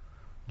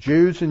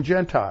 Jews and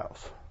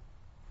Gentiles.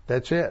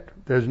 That's it.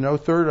 There's no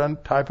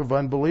third type of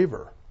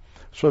unbeliever.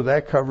 So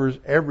that covers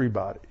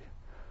everybody.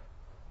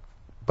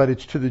 But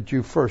it's to the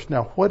Jew first.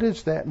 Now, what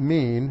does that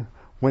mean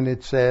when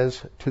it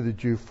says to the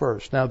Jew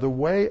first? Now, the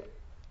way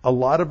a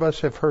lot of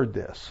us have heard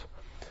this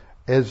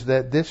is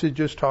that this is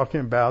just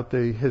talking about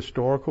the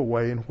historical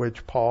way in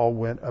which Paul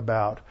went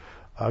about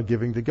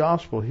giving the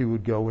gospel. He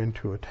would go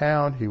into a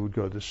town, he would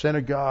go to the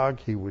synagogue,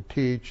 he would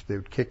teach, they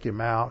would kick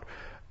him out,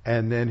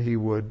 and then he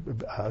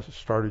would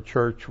start a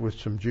church with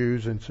some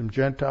Jews and some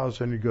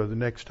Gentiles, and he'd go the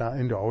next time,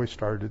 and always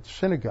started at the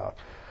synagogue.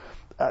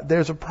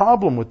 There's a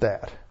problem with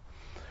that.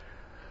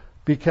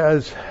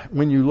 Because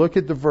when you look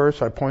at the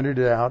verse, I pointed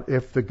it out,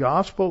 if the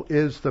gospel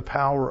is the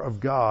power of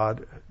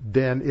God,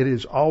 then it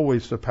is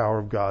always the power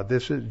of God.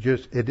 This is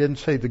just, it didn't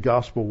say the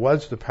gospel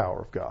was the power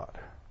of God.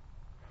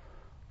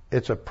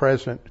 It's a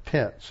present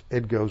tense.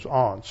 It goes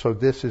on. So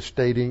this is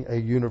stating a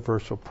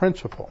universal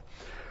principle.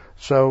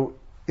 So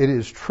it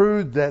is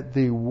true that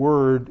the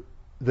word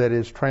that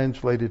is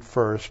translated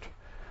first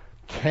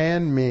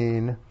can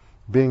mean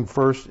being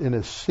first in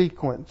a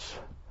sequence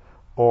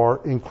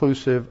or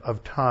inclusive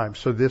of time.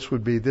 So this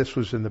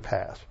was in the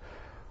past.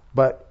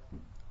 But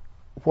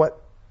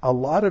what a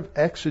lot of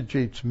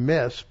exegetes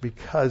miss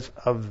because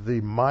of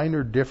the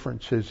minor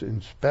differences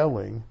in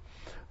spelling,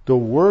 the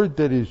word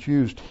that is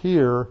used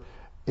here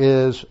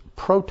is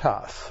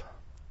protos.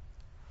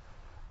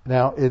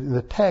 Now, in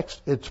the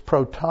text, it's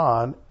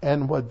proton,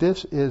 and what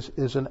this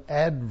is an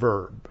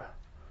adverb.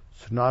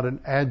 It's not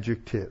an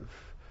adjective.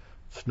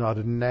 It's not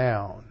a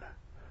noun.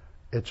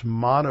 It's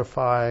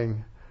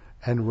modifying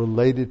and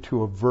related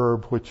to a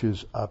verb which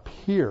is up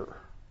here.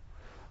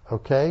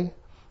 Okay?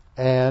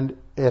 And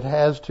it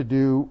has to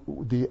do,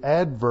 the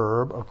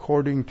adverb,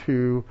 according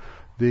to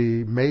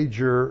the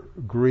major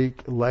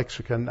Greek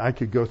lexicon, I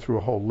could go through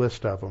a whole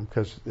list of them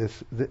because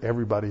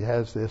everybody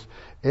has this.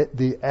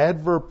 The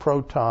adverb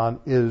proton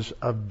is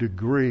of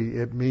degree.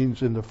 It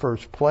means in the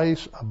first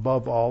place,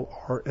 above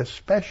all, or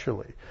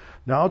especially.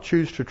 Now I'll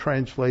choose to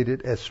translate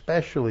it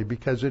especially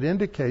because it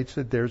indicates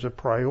that there's a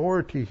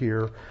priority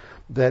here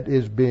that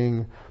is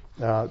being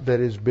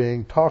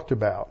talked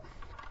about.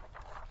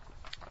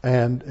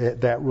 And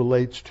that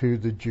relates to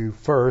the Jew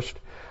first,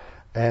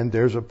 and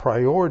there's a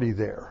priority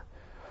there.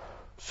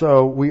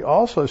 So we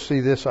also see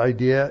this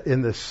idea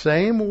in the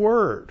same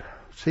word.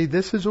 See,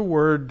 this is a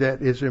word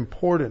that is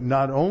important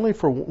not only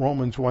for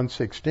Romans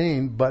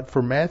 1:16, but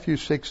for Matthew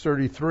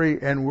 6:33,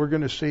 and we're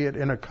going to see it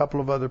in a couple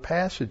of other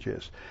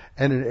passages.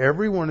 And in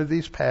every one of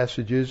these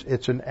passages,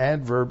 it's an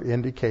adverb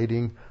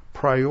indicating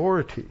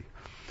priority.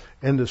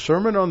 In the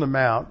Sermon on the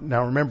Mount,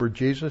 now remember,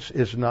 Jesus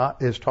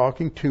is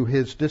talking to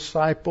his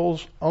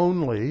disciples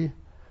only,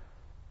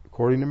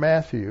 according to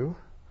Matthew.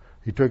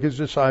 He took his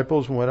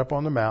disciples and went up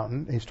on the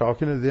mountain. He's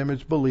talking to them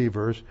as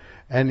believers,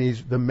 and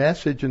the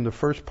message in the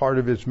first part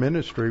of his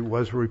ministry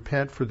was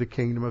repent, for the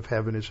kingdom of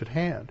heaven is at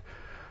hand.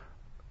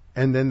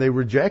 And then they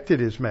rejected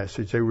his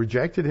message. They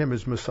rejected him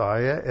as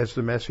Messiah, as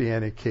the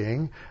Messianic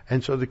king,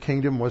 and so the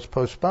kingdom was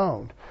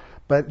postponed.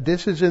 But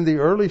this is in the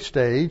early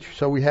stage,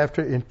 so we have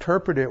to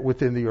interpret it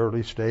within the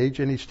early stage,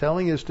 and he's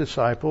telling his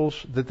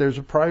disciples that there's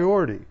a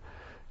priority.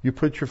 You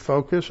put your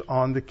focus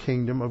on the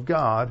kingdom of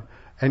God,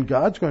 and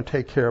God's going to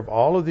take care of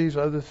all of these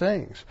other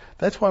things.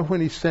 That's why when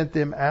he sent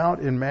them out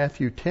in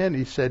Matthew 10,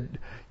 he said,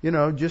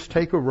 just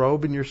take a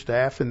robe and your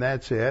staff and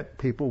that's it.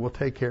 People will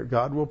take care.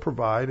 God will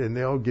provide, and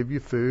they'll give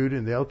you food,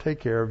 and they'll take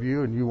care of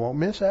you, and you won't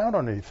miss out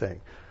on anything.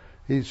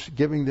 He's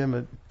giving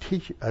them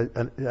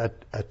a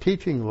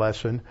teaching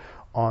lesson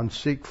on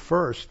seek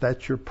first.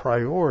 That's your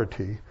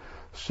priority.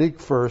 Seek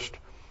first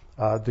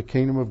the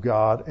kingdom of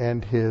God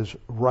and his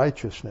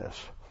righteousness.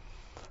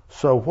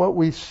 So what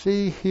we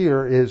see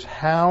here is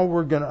how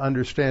we're going to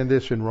understand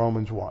this in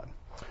Romans 1.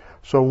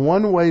 So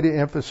one way to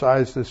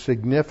emphasize the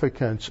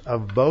significance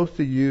of both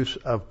the use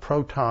of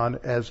proton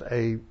as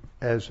a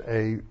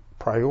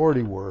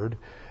priority word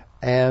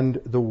and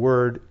the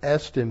word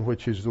estin,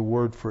 which is the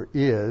word for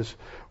is,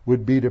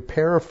 would be to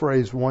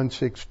paraphrase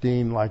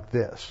 1:16 like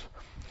this.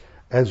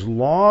 As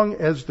long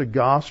as the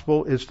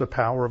gospel is the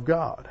power of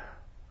God.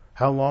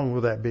 How long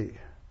will that be?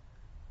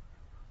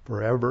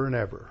 Forever and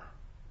ever.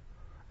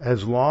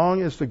 As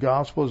long as the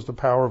gospel is the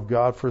power of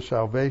God for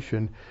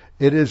salvation,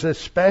 it is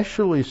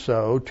especially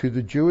so to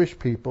the Jewish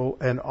people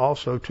and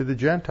also to the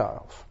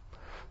Gentiles.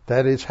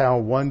 That is how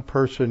one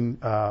person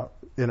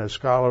in a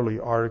scholarly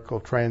article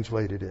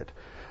translated it.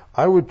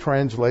 I would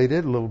translate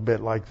it a little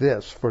bit like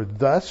this: for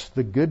thus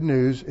the good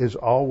news is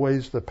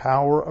always the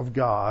power of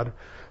God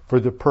for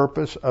the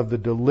purpose of the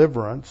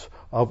deliverance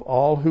of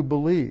all who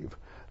believe.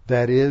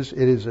 That is,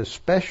 it is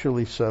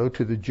especially so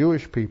to the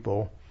Jewish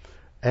people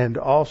and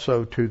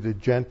also to the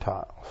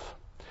Gentiles.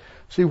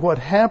 See, what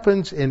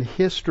happens in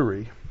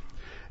history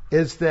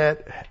is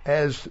that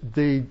as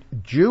the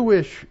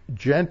Jewish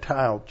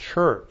Gentile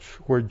church,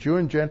 where Jew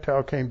and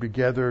Gentile came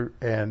together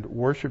and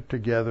worshiped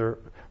together,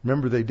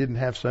 remember they didn't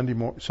have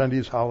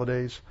Sundays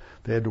holidays.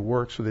 They had to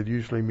work, so they'd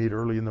usually meet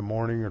early in the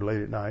morning or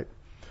late at night.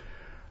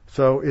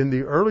 So in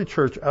the early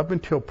church, up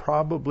until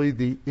probably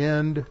the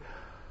end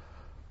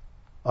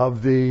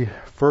of the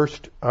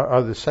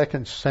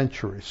second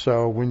century.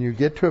 So when you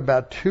get to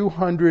about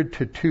 200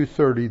 to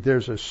 230,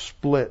 there's a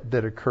split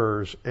that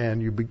occurs,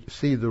 and you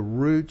see the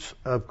roots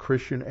of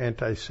Christian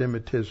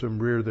anti-Semitism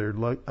rear their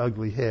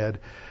ugly head,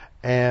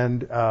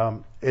 and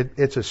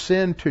it's a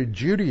sin to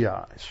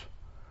Judaize.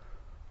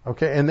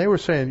 Okay, and they were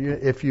saying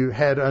if you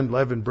had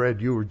unleavened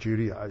bread, you were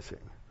Judaizing.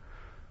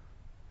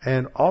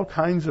 And all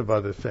kinds of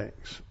other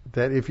things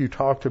that if you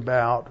talked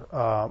about,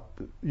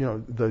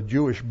 the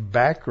Jewish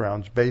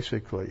backgrounds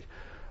basically.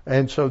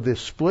 And so this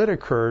split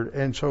occurred,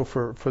 and so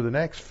for the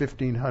next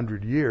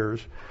 1,500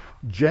 years,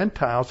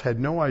 Gentiles had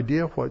no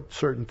idea what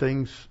certain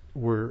things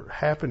were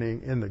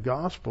happening in the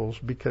Gospels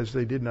because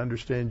they didn't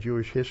understand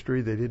Jewish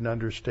history. They didn't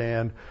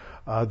understand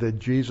that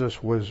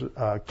Jesus was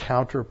a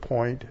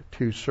counterpoint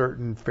to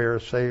certain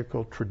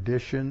Pharisaical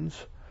traditions,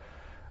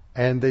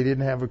 and they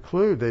didn't have a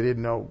clue. They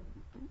didn't know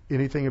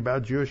anything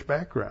about Jewish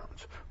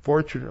backgrounds.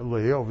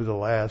 Fortunately, over the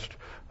last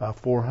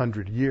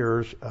 400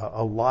 years,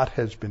 a lot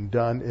has been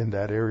done in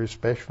that area,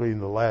 especially in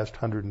the last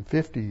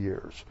 150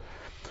 years.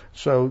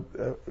 So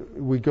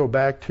we go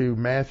back to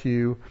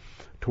Matthew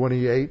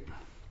 28,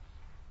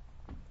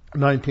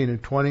 19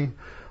 and 20,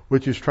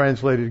 which is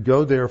translated,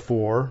 "Go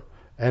therefore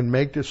and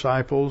make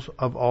disciples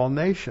of all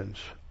nations."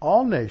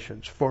 All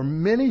nations. For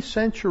many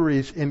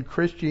centuries in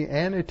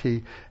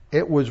Christianity,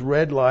 it was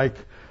read like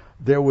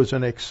there was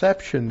an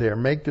exception there: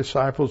 make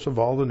disciples of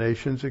all the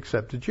nations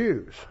except the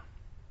Jews.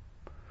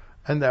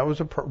 And that was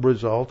a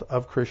result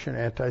of Christian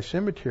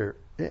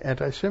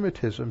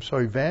anti-Semitism. So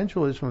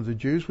evangelism of the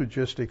Jews was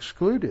just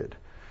excluded.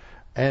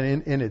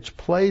 And in its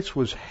place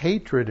was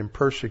hatred and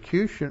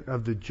persecution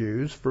of the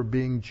Jews for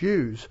being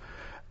Jews.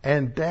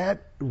 And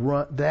that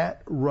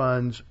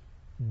runs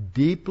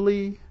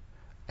deeply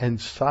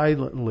and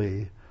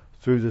silently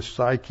through the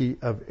psyche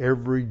of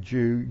every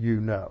Jew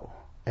you know.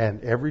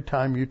 And every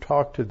time you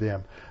talk to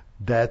them,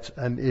 that's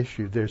an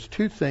issue. There's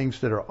two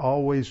things that are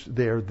always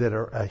there that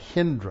are a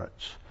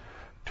hindrance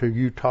to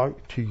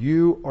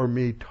you or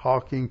me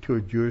talking to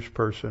a Jewish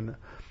person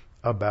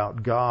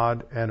about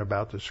God and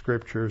about the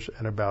Scriptures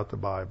and about the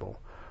Bible.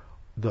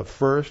 The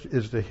first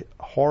is the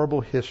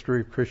horrible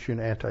history of Christian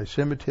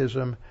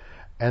anti-Semitism,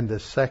 and the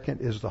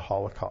second is the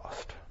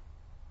Holocaust.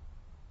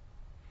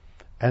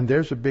 And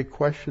there's a big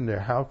question there.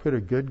 How can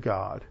a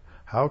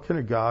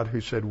God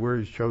who said we're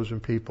His chosen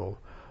people,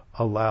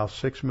 allow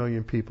 6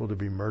 million people to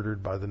be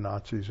murdered by the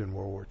Nazis in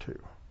World War II?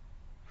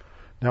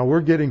 Now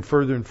we're getting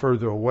further and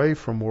further away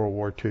from World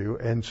War II,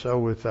 and so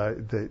with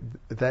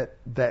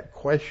that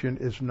question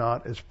is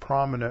not as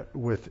prominent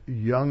with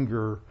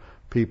younger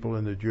people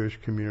in the Jewish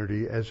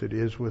community as it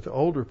is with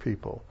older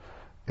people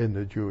in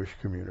the Jewish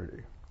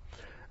community.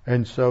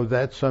 And so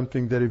that's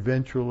something that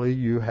eventually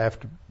you have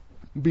to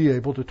be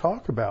able to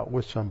talk about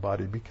with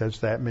somebody,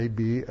 because that may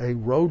be a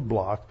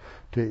roadblock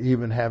to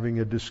even having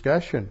a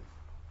discussion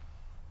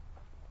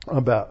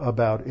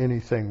about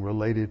anything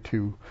related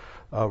to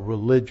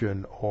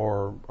religion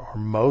or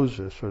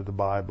Moses or the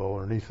Bible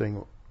or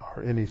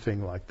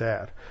anything like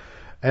that.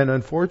 And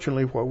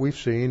unfortunately, what we've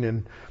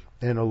seen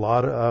in a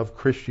lot of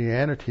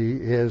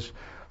Christianity is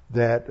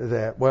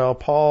that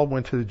Paul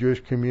went to the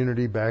Jewish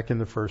community back in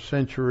the first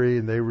century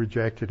and they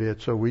rejected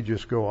it, so we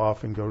just go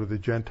off and go to the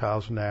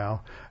Gentiles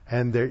now,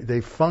 and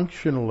they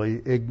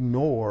functionally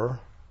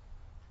ignore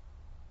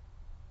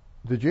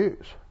the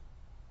Jews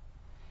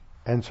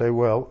and say,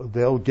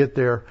 they'll get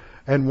there.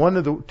 And one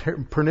of the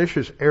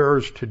pernicious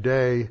errors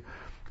today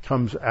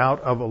comes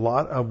out of a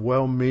lot of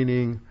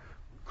well-meaning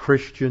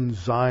Christian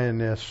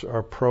Zionists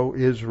or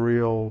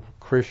pro-Israel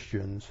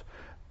Christians,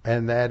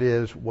 and that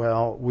is,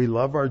 we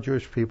love our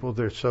Jewish people.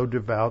 They're so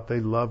devout. They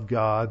love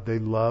God. They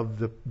love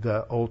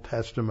the Old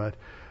Testament.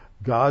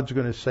 God's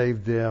going to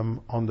save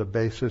them on the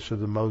basis of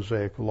the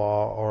Mosaic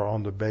Law or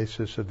on the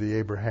basis of the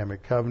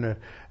Abrahamic Covenant,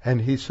 and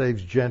He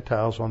saves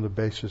Gentiles on the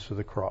basis of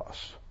the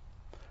cross.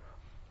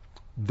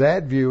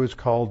 That view is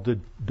called the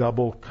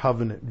double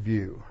covenant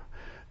view.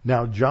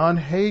 Now, John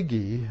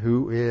Hagee,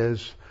 who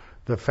is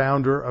the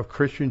founder of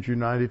Christians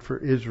United for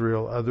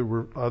Israel,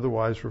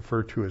 otherwise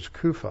referred to as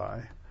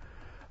CUFI,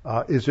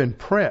 is in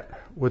print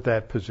with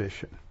that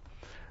position.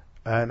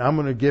 And I'm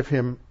going to give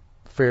him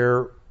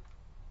a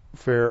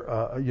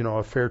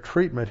fair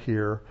treatment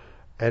here.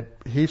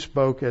 He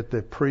spoke at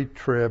the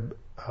pre-trib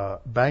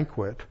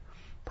banquet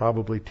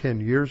probably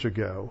 10 years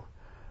ago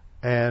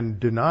and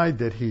denied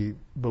that he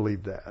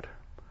believed that.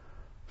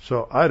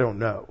 So I don't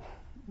know.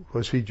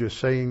 Was he just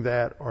saying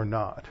that or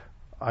not?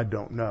 I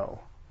don't know.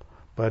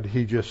 But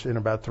he just, in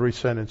about 3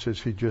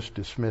 sentences, he just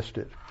dismissed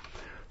it.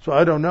 So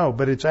I don't know,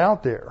 but it's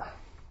out there.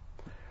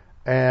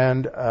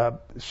 And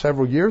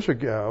several years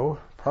ago,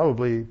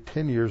 probably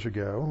 10 years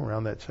ago,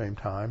 around that same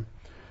time,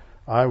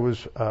 I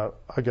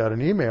got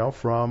an email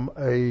from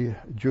a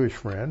Jewish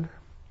friend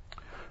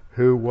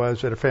who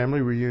was at a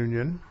family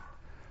reunion,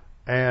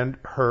 and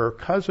her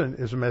cousin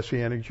is a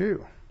Messianic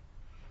Jew.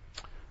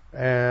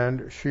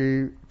 And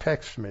she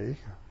texted me.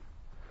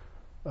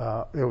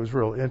 It was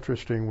real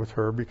interesting with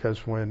her because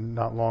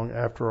not long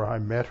after I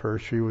met her,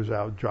 she was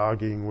out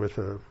jogging with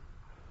a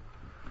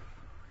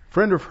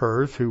friend of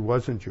hers who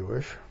wasn't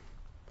Jewish,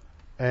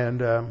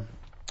 and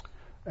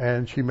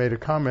she made a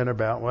comment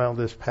about, well,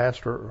 this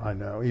pastor I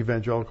know,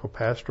 evangelical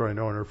pastor I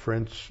know, and her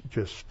friends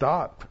just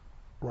stopped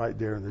right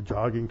there in the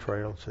jogging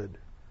trail and said,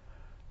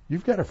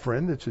 "You've got a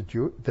friend that's a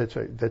Jew, that's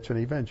an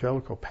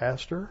evangelical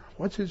pastor?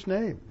 What's his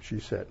name?" She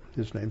said,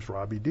 "His name's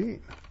Robbie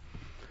Dean."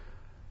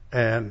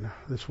 And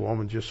this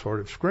woman just sort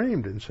of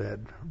screamed and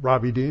said,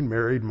 "Robbie Dean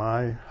married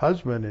my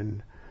husband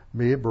and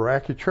me at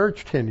Baraka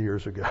Church 10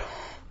 years ago."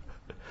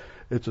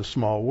 It's a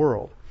small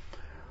world.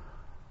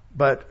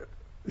 But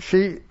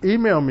she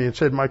emailed me and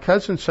said, "My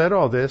cousin said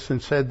all this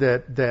and said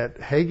that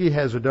Hagee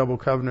has a double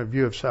covenant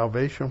view of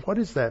salvation. What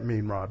does that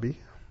mean, Robbie?"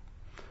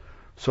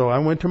 So I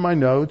went to my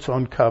notes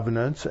on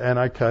covenants and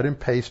I cut and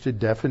pasted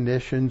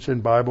definitions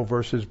and Bible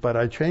verses, but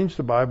I changed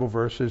the Bible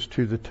verses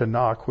to the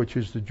Tanakh, which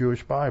is the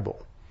Jewish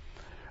Bible.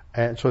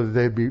 And so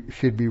that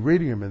she'd be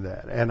reading them in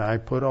that. And I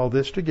put all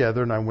this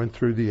together and I went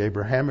through the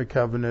Abrahamic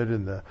covenant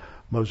and the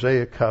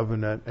Mosaic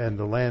covenant and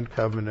the land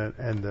covenant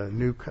and the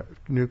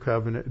new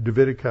covenant,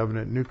 Davidic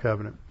covenant, new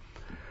covenant.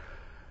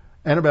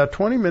 And about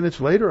 20 minutes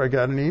later, I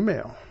got an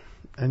email.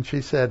 And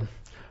she said,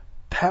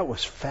 "That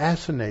was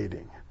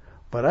fascinating.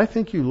 But I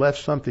think you left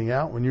something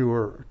out when you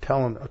were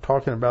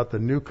talking about the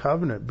new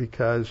covenant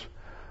because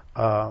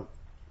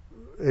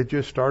it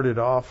just started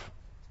off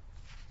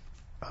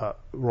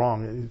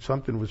wrong.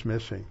 Something was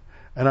missing."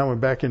 And I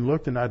went back and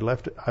looked, and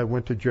I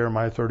went to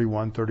Jeremiah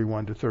 31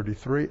 to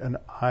 33, and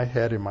I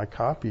had in my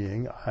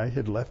copying, I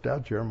had left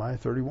out Jeremiah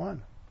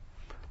 31,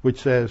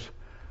 which says,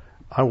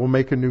 "I will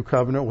make a new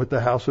covenant with the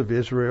house of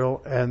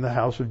Israel and the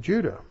house of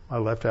Judah." I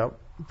left out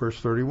verse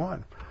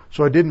 31.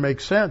 So it didn't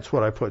make sense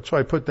what I put. So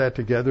I put that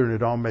together, and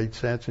it all made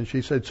sense. And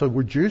she said, "So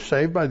were Jews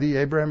saved by the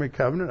Abrahamic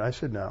covenant?" I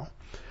said, "No."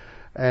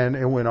 And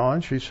it went on.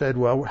 She said,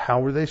 "Well,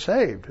 how were they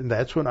saved?" And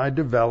that's when I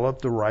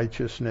developed the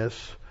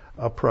righteousness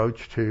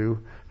approach to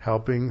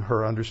helping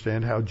her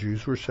understand how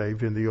Jews were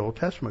saved in the Old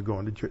Testament,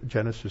 going to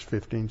Genesis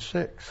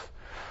 15:6,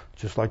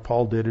 just like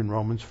Paul did in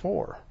Romans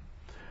 4.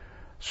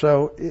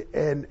 So,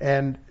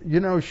 and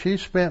she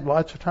spent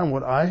lots of time.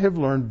 What I have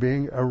learned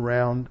being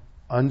around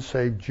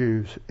unsaved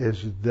Jews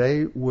is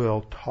they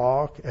will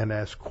talk and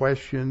ask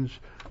questions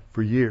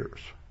for years.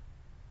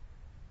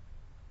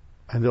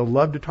 And they'll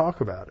love to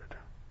talk about it.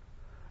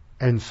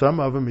 And some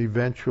of them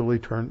eventually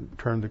turn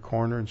the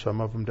corner and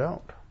some of them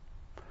don't.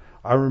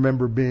 I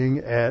remember being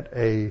at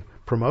a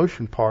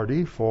promotion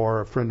party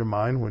for a friend of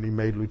mine when he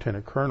made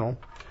lieutenant colonel.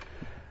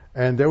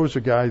 And there was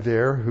a guy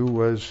there who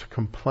was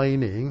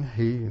complaining.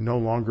 He no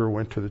longer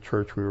went to the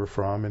church we were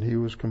from, and he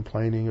was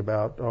complaining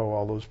about,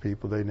 all those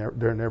people,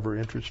 they're never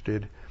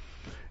interested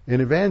in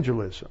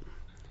evangelism.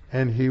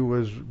 And he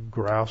was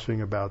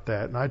grousing about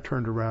that. And I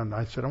turned around and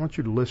I said, "I want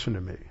you to listen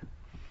to me.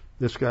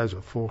 This guy's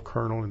a full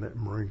colonel in the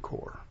Marine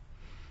Corps."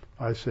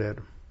 I said,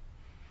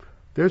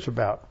 "There's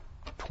about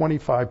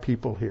 25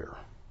 people here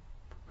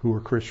who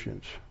are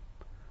Christians,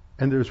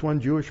 and there's one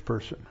Jewish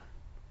person.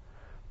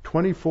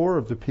 24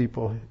 of the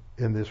people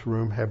in this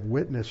room have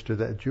witnessed to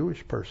that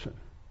Jewish person.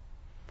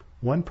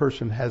 One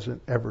person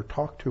hasn't ever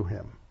talked to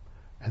him,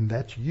 and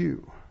that's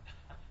you.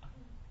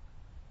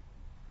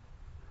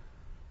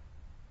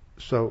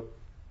 So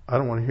I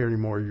don't want to hear any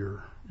more of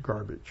your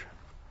garbage."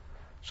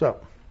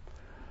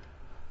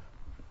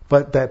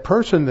 But that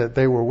person that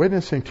they were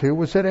witnessing to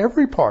was at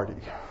every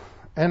party.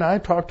 And I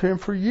talked to him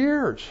for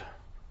years.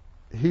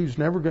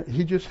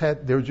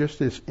 There was just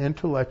this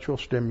intellectual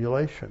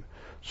stimulation.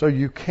 So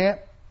you can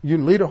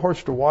lead a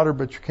horse to water,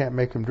 but you can't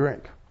make him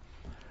drink.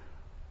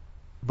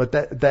 But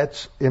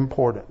that's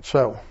important.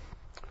 So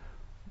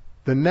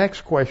the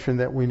next question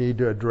that we need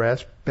to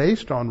address,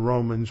 based on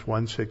Romans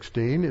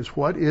 1:16, is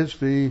what is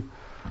the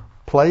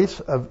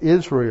place of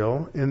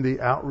Israel in the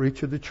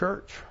outreach of the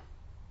church?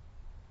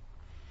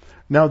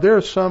 Now, there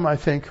are some, I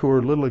think, who are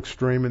a little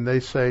extreme, and they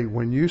say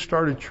when you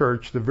start a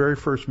church, the very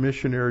first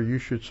missionary you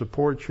should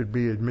support should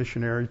be a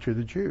missionary to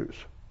the Jews.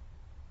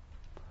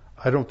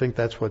 I don't think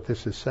that's what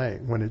this is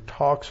saying when it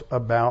talks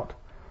about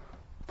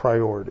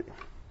priority.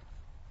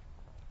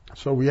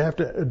 So we have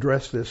to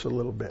address this a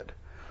little bit.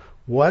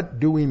 What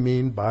do we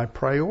mean by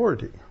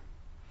priority?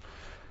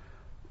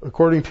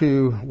 According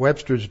to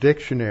Webster's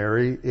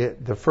dictionary,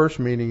 the first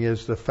meaning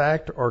is the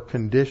fact or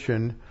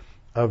condition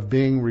of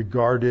being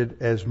regarded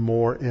as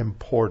more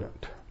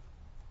important.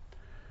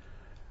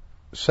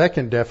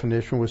 Second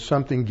definition was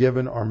something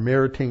given or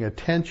meriting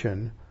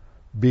attention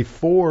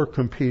before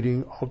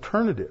competing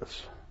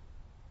alternatives.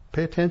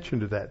 Pay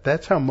attention to that.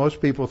 That's how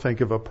most people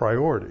think of a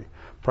priority.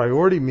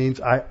 Priority means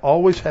I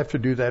always have to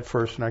do that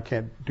first and I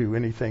can't do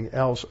anything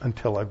else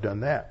until I've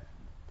done that.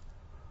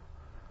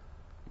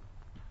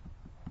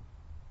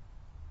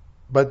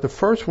 But the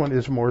first one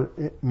is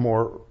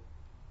more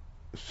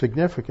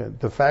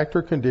significant. The fact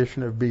or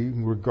condition of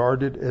being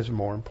regarded as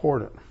more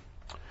important.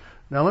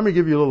 Now let me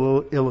give you a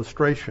little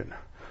illustration.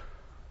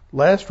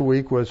 Last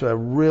week was a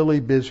really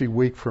busy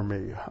week for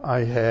me. I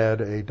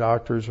had a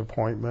doctor's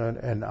appointment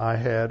and I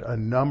had a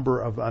number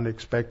of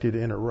unexpected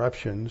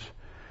interruptions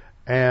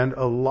and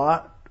a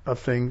lot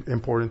of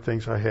important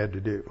things I had to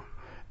do.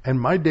 And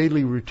my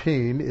daily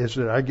routine is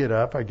that I get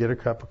up, I get a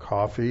cup of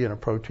coffee and a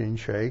protein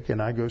shake,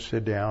 and I go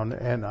sit down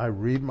and I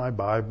read my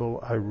Bible.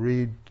 I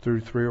read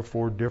through 3 or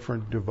 4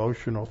 different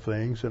devotional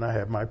things, and I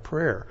have my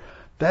prayer.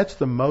 That's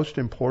the most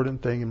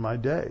important thing in my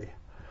day.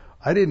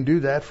 I didn't do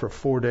that for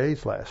 4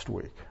 days last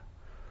week.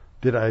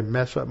 Did I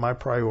mess up my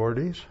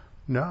priorities?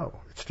 No,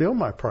 it's still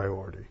my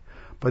priority.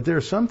 But there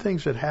are some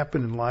things that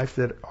happen in life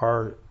that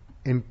are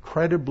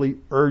incredibly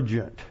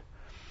urgent.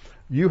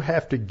 You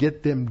have to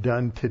get them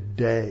done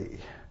today,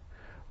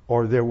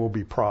 or there will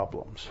be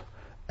problems.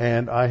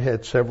 And I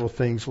had several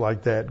things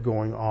like that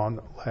going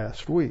on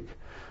last week.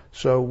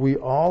 So we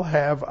all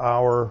have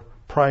our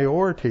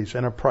priorities,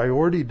 and a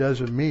priority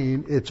doesn't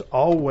mean it's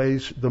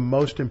always the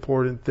most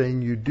important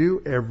thing you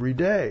do every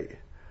day.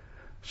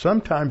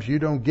 Sometimes you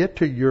don't get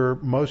to your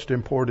most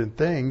important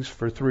things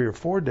for 3 or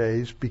 4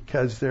 days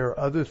because there are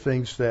other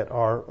things that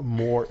are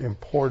more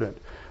important.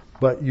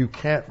 But you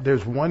can't,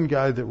 there's one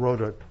guy that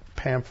wrote a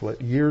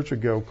pamphlet years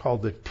ago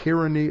called The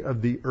Tyranny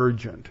of the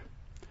Urgent.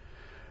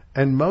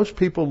 And most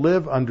people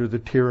live under the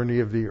tyranny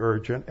of the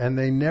urgent, and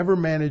they never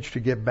manage to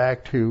get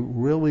back to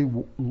really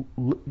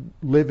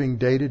living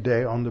day to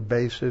day on the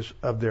basis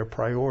of their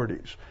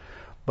priorities.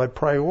 But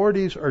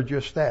priorities are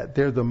just that.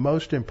 They're the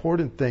most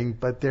important thing,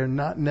 but they're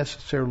not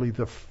necessarily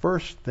the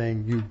first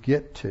thing you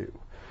get to.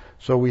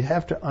 So we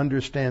have to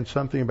understand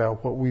something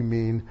about what we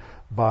mean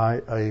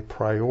by a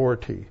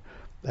priority.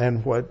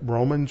 And what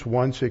Romans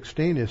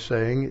 1:16 is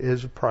saying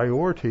is a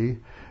priority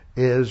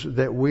is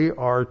that we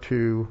are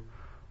to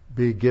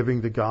be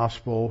giving the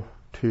gospel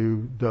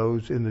to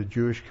those in the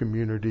Jewish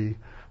community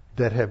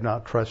that have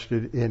not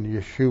trusted in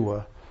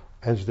Yeshua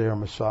as their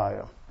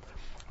Messiah.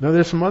 Now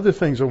there's some other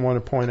things I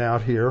want to point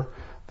out here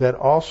that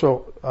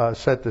also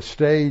set the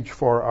stage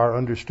for our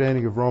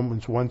understanding of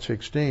Romans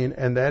 1:16,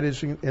 and that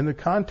is in the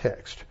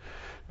context.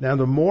 Now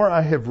the more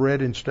I have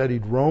read and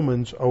studied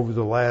Romans over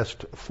the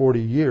last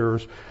 40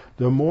 years,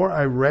 the more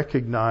I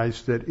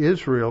recognize that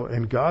Israel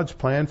and God's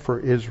plan for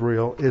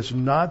Israel is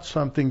not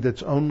something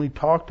that's only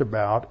talked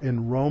about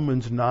in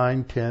Romans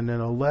 9, 10,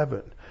 and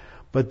 11,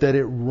 but that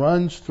it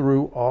runs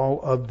through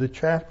all of the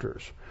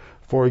chapters.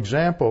 For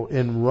example,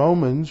 in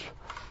Romans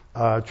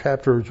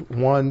chapters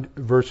 1,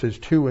 verses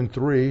 2 and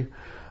 3,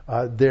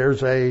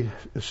 there's a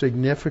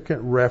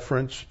significant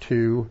reference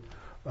to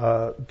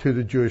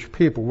the Jewish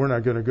people. We're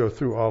not going to go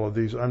through all of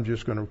these. I'm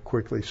just going to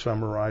quickly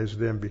summarize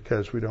them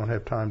because we don't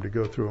have time to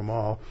go through them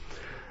all.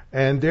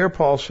 And there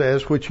Paul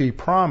says, which he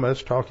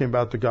promised, talking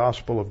about the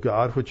gospel of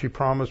God, which he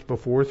promised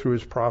before through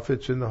his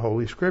prophets in the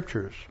Holy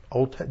Scriptures,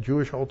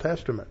 Jewish Old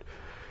Testament,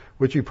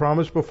 which he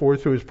promised before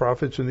through his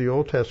prophets in the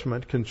Old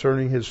Testament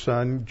concerning his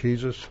Son,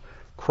 Jesus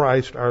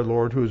Christ our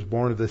Lord, who was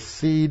born of the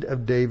seed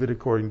of David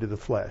according to the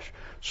flesh.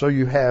 So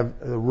you have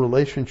a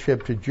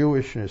relationship to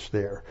Jewishness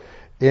there.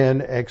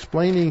 In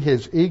explaining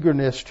his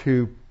eagerness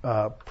to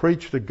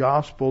preach the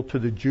gospel to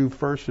the Jew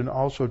first and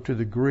also to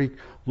the Greek,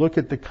 look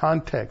at the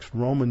context,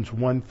 Romans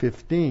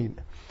 1:15.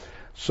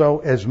 So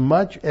as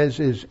much as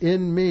is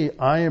in me,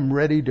 I am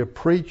ready to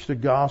preach the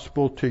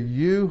gospel to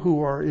you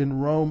who are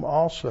in Rome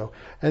also.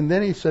 And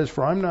then he says,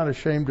 for I'm not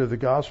ashamed of the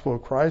gospel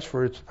of Christ,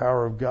 for it's the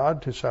power of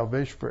God to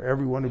salvation for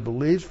everyone who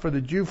believes, for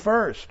the Jew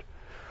first.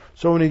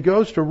 So when he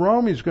goes to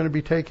Rome, he's going to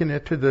be taking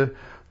it to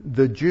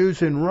the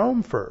Jews in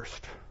Rome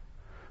first.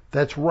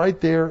 That's right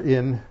there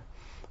in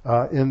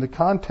the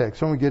context.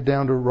 So when we get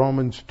down to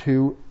Romans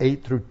 2,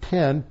 8 through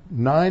 10,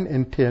 9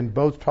 and 10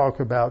 both talk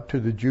about to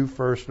the Jew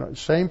first,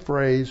 same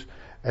phrase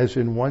as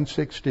in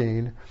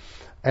 1:16.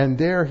 And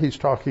there he's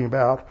talking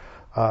about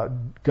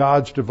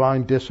God's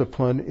divine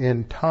discipline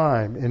in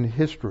time, in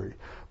history.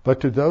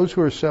 But to those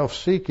who are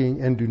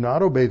self-seeking and do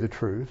not obey the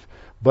truth,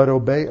 but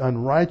obey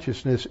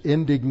unrighteousness,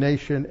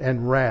 indignation,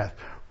 and wrath.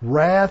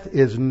 Wrath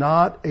is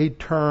not a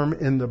term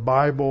in the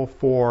Bible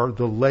for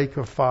the lake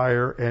of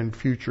fire and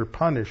future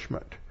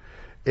punishment.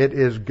 It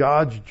is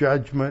God's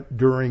judgment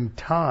during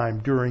time,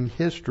 during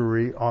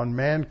history, on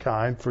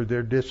mankind for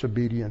their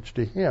disobedience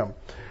to Him.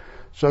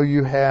 So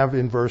you have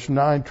in verse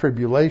 9,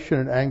 tribulation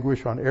and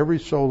anguish on every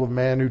soul of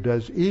man who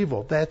does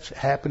evil. That's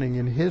happening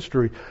in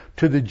history.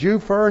 To the Jew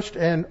first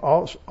and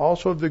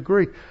also the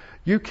Greek.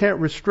 You can't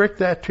restrict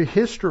that to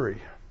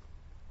history.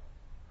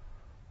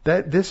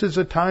 This is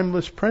a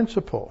timeless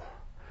principle.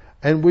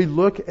 And we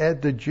look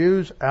at the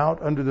Jews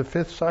out under the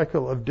fifth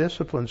cycle of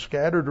discipline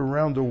scattered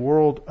around the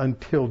world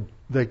until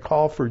they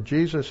call for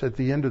Jesus at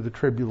the end of the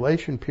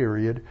tribulation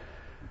period.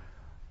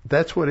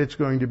 That's what it's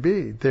going to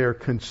be. They're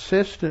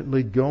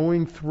consistently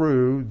going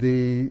through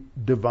the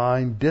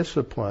divine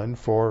discipline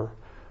for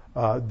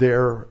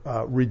their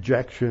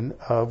rejection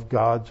of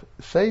God's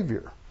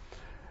Savior.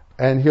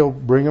 And He'll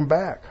bring them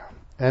back.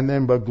 And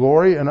then, but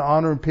glory and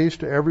honor and peace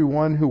to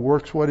everyone who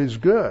works what is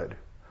good.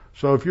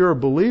 So if you're a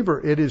believer,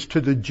 it is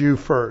to the Jew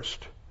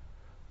first,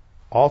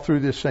 all through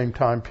this same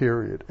time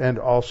period, and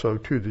also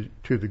to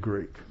the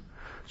Greek.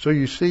 So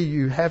you see,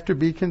 you have to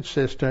be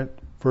consistent.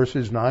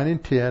 Verses 9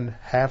 and 10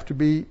 have to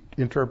be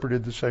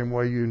interpreted the same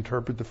way you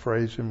interpret the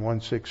phrase in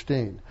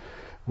 1:16.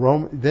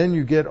 Then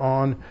you get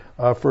on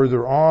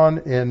further on,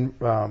 and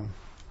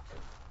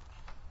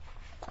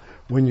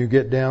when you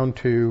get down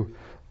to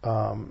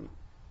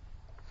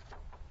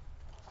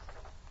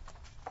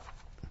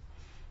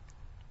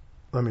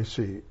let me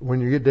see. When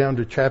you get down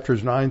to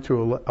chapters 9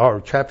 through 11, or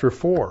chapter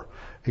 4,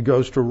 it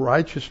goes to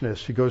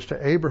righteousness. He goes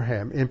to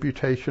Abraham,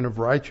 imputation of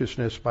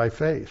righteousness by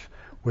faith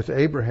with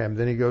Abraham.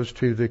 Then he goes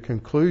to the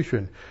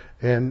conclusion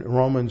in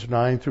Romans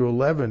 9 through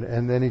 11,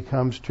 and then he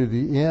comes to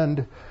the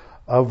end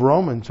of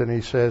Romans, and he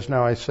says,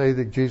 now I say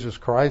that Jesus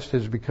Christ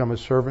has become a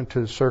servant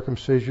to the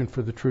circumcision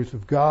for the truth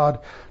of God,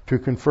 to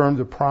confirm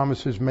the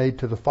promises made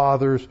to the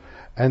fathers,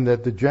 and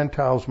that the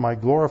Gentiles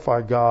might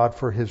glorify God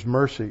for His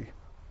mercy.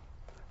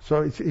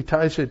 So he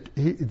ties it.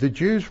 The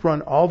Jews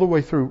run all the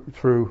way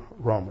through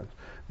Romans.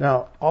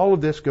 Now, all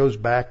of this goes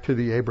back to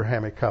the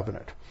Abrahamic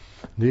covenant.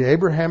 The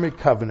Abrahamic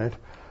covenant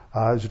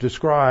is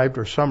described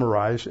or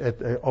summarized at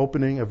the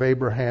opening of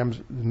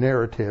Abraham's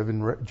narrative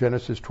in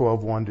Genesis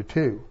 12, 1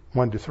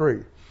 to 3.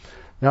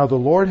 Now, the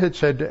Lord had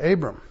said to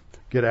Abram,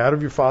 get out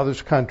of your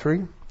father's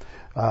country,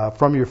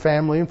 from your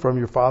family and from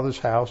your father's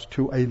house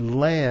to a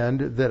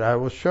land that I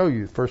will show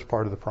you. First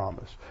part of the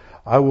promise.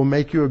 I will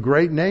make you a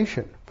great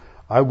nation.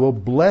 I will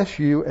bless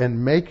you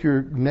and make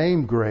your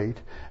name great,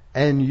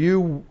 and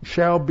you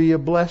shall be a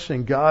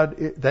blessing. God,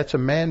 that's a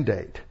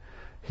mandate.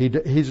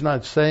 He's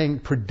not saying,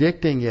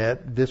 predicting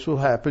it, this will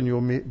happen,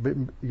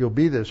 you'll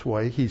be this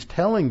way. He's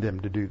telling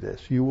them to do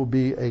this. You will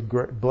be a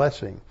great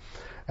blessing.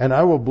 And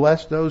I will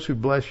bless those who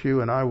bless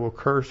you, and I will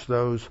curse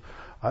those.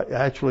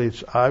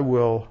 I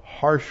will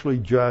harshly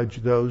judge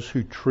those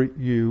who treat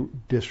you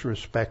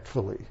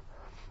disrespectfully.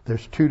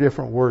 There's two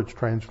different words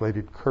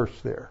translated curse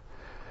there.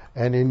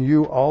 And in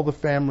you all the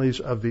families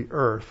of the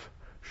earth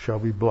shall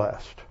be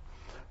blessed.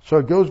 So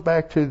it goes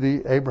back to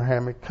the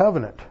Abrahamic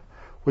covenant,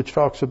 which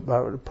talks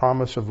about a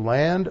promise of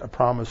land, a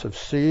promise of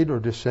seed or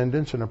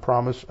descendants, and a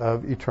promise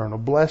of eternal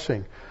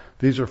blessing.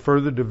 These are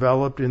further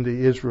developed in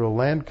the Israel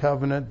land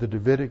covenant, the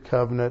Davidic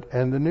covenant,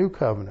 and the new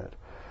covenant.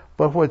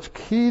 But what's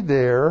key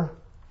there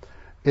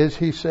is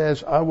he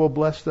says, I will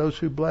bless those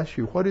who bless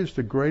you. What is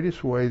the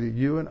greatest way that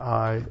you and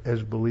I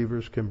as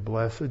believers can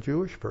bless a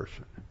Jewish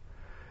person?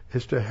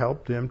 Is to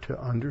help them to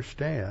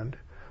understand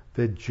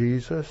that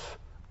Jesus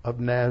of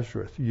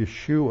Nazareth,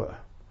 Yeshua.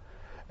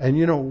 And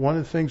you know, one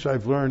of the things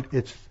I've learned,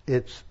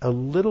 it's a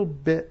little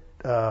bit,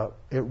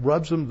 it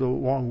rubs them the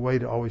wrong way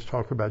to always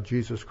talk about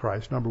Jesus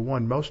Christ. Number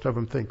one, most of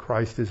them think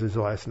Christ is his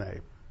last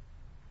name.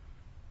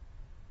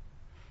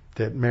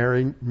 That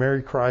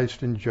Mary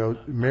Christ and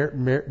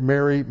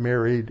Mary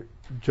married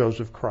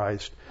Joseph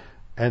Christ,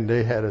 and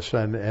they had a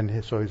son,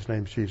 and so his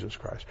name's Jesus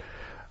Christ.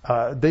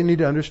 They need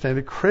to understand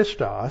that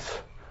Christos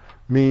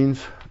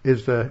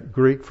is the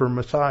Greek for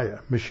Messiah,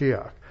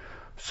 Mashiach.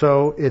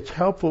 So it's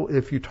helpful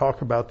if you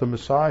talk about the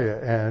Messiah,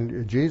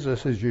 and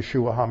Jesus is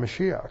Yeshua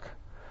HaMashiach,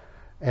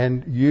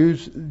 and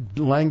use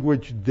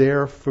language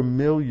they're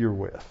familiar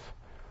with.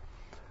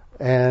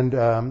 And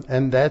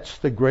that's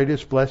the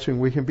greatest blessing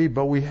we can be.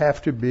 But we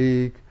have to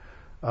be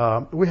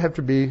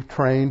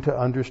trained to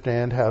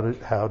understand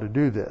how to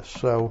do this.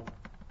 So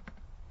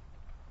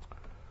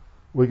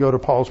we go to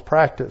Paul's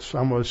practice.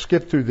 I'm going to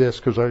skip through this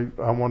because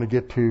I want to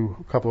get to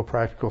a couple of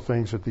practical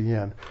things at the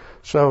end.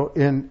 So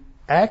in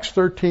Acts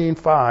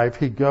 13:5,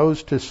 he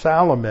goes to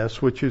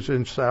Salamis, which is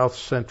in south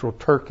central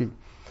Turkey.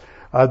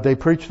 They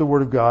preached the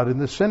word of God in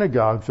the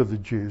synagogues of the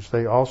Jews.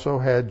 They also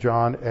had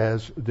John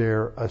as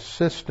their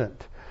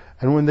assistant.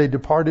 And when they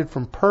departed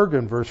from Perga,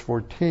 in verse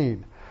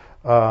 14,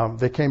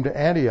 they came to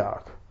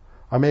Antioch.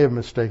 I may have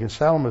mistaken.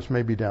 Salamis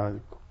may be down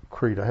in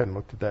Crete. I hadn't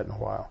looked at that in a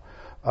while.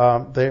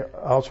 They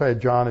also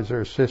had John as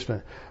their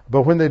assistant.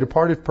 But when they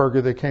departed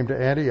Perga, they came to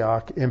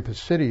Antioch in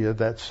Pisidia,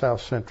 that's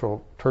south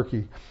central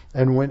Turkey,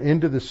 and went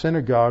into the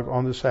synagogue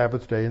on the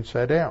Sabbath day and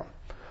sat down.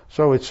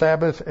 So it's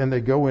Sabbath, and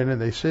they go in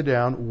and they sit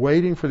down,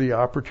 waiting for the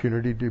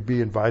opportunity to be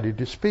invited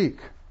to speak.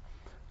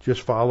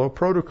 Just follow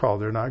protocol.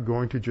 They're not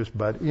going to just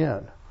butt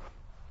in.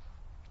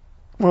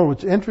 Well,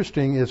 what's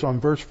interesting is on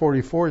verse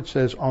 44, it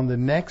says, on the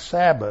next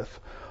Sabbath,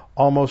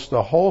 almost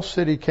the whole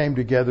city came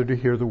together to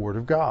hear the word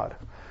of God.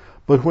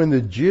 But when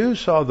the Jews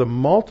saw the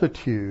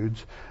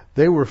multitudes,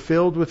 they were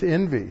filled with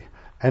envy,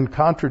 and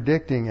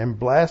contradicting and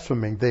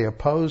blaspheming, they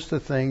opposed the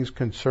things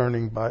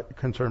concerned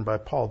by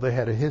Paul. They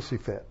had a hissy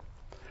fit.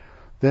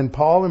 Then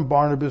Paul and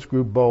Barnabas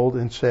grew bold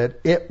and said,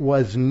 it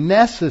was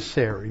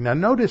necessary. Now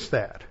notice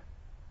that.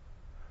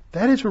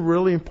 That is a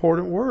really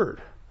important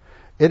word.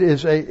 It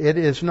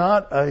is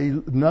not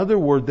another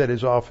word that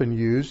is often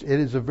used. It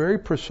is a very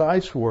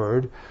precise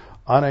word,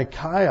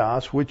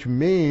 anakaios, which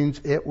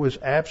means it was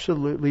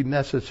absolutely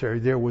necessary.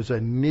 There was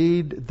a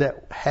need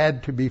that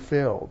had to be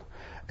filled.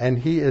 And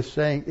he is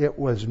saying it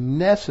was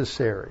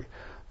necessary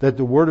that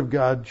the Word of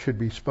God should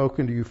be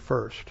spoken to you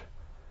first.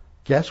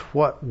 Guess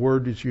what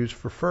word is used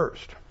for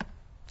first?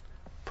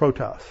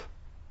 Protos.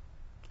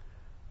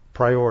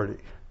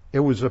 Priority. It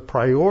was a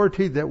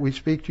priority that we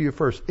speak to you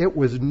first. It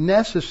was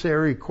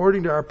necessary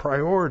according to our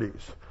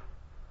priorities.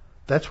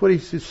 That's what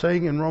he's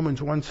saying in Romans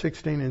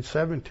 1:16 and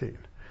 17.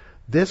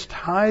 This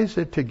ties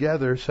it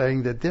together,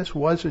 saying that this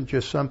wasn't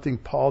just something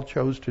Paul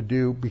chose to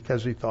do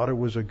because he thought it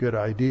was a good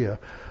idea,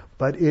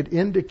 but it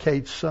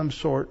indicates some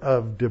sort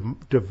of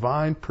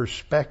divine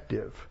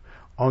perspective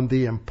on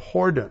the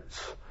importance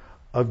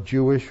of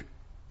Jewish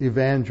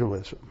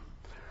evangelism.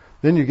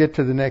 Then you get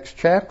to the next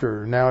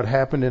chapter. Now it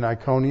happened in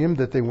Iconium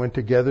that they went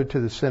together to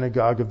the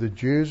synagogue of the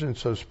Jews, and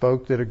so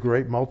spoke that a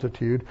great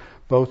multitude,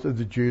 both of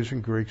the Jews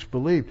and Greeks,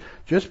 believed.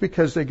 Just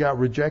because they got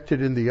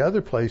rejected in the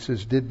other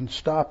places didn't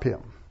stop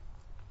him.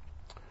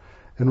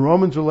 In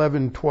Romans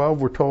 11:12,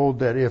 we're told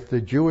that if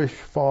the Jewish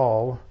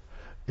fall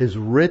is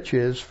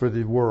riches for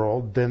the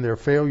world, then their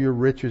failure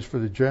riches for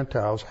the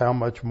Gentiles, how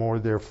much more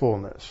their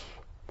fullness.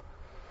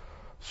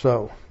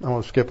 So, I'm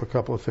going to skip a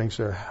couple of things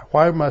there.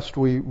 Why must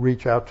we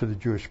reach out to the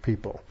Jewish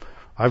people?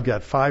 I've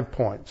got 5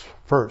 points.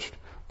 First,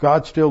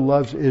 God still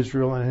loves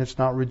Israel and has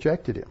not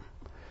rejected him.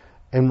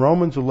 In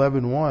Romans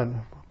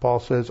 11:1,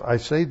 Paul says, I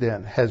say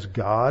then, has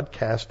God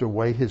cast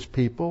away his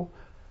people?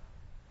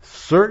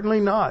 Certainly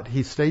not.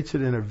 He states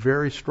it in a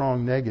very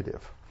strong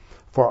negative.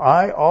 For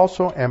I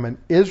also am an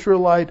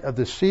Israelite of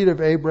the seed of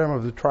Abraham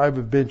of the tribe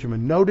of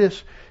Benjamin.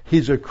 Notice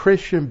he's a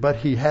Christian, but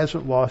he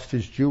hasn't lost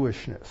his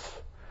Jewishness.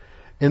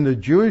 In the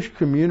Jewish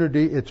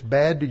community, it's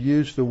bad to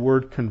use the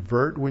word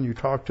convert when you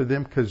talk to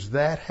them because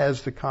that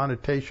has the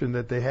connotation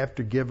that they have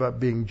to give up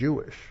being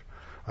Jewish.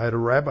 I had a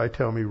rabbi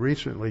tell me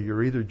recently,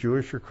 you're either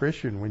Jewish or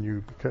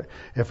Christian.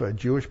 If a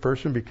Jewish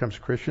person becomes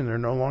Christian, they're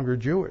no longer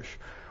Jewish.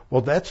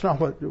 Well, that's not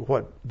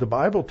what the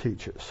Bible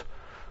teaches.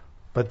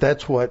 But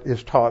that's what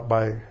is taught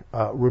by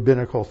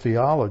rabbinical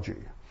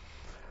theology.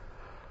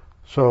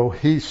 So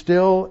he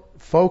still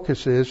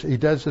focuses, he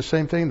does the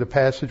same thing, the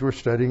passage we're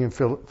studying in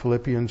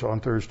Philippians on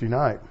Thursday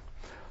night.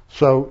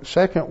 So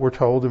second, we're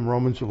told in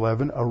Romans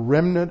 11, a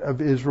remnant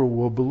of Israel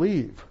will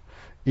believe.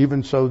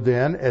 Even so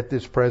then, at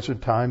this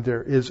present time,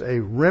 there is a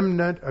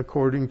remnant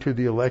according to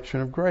the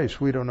election of grace.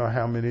 We don't know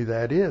how many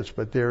that is,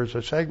 but there is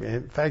a segment.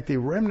 In fact, the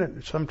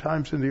remnant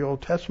sometimes in the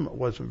Old Testament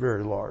wasn't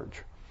very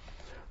large.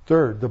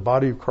 Third, the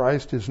body of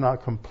Christ is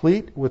not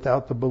complete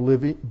without the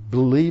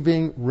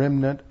believing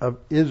remnant of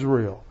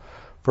Israel.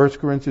 1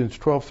 Corinthians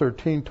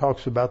 12:13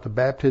 talks about the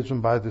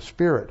baptism by the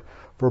Spirit.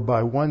 For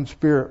by one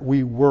Spirit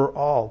we were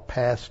all,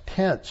 past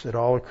tense. It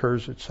all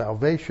occurs at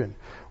salvation.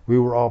 We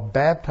were all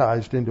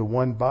baptized into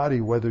one body,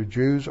 whether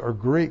Jews or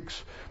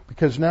Greeks,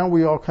 because now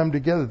we all come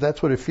together.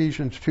 That's what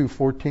Ephesians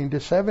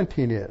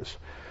 2:14-17 is.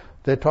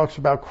 That talks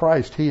about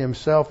Christ. He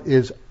himself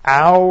is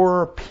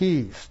our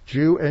peace,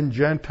 Jew and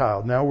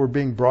Gentile. Now we're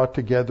being brought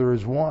together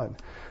as one,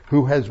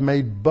 who has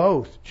made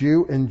both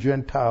Jew and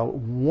Gentile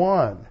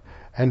one,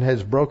 and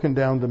has broken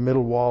down the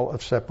middle wall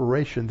of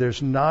separation.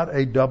 There's not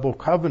a double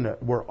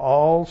covenant. We're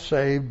all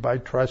saved by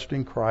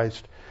trusting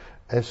Christ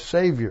as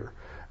Savior.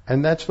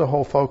 And that's the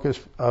whole focus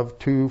of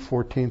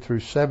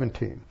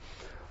 2:14-17.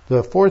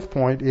 The fourth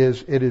point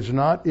is, it is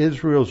not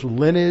Israel's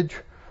lineage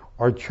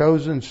or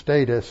chosen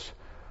status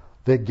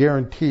that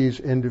guarantees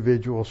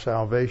individual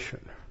salvation.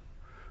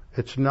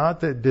 It's not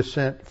the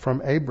descent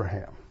from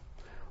Abraham.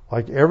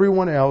 Like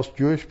everyone else,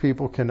 Jewish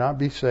people cannot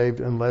be saved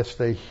unless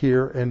they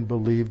hear and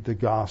believe the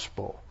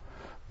gospel.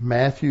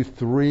 Matthew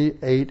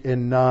 3:8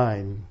 and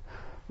 9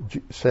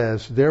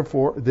 says,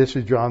 therefore, this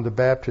is John the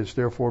Baptist,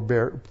 therefore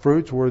bear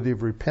fruits worthy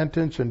of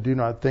repentance, and do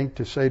not think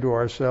to say to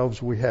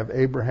ourselves, we have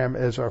Abraham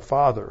as our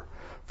father.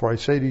 For I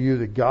say to you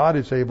that God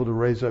is able to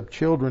raise up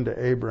children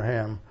to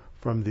Abraham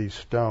from these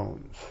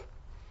stones.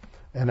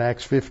 And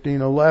Acts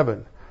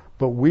 15:11,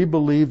 but we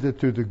believe that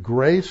through the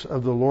grace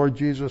of the Lord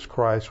Jesus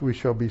Christ we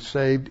shall be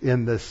saved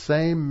in the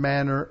same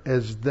manner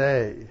as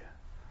they.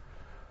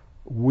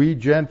 We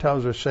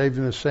Gentiles are saved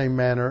in the same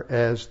manner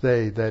as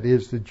they, that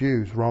is the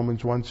Jews.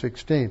 Romans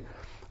 1:16.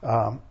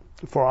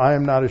 For I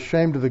am not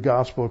ashamed of the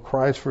gospel of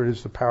Christ, for it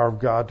is the power of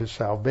God to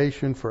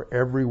salvation for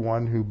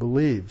everyone who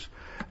believes.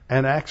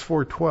 And Acts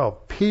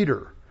 4:12,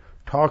 Peter,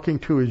 talking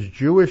to his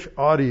Jewish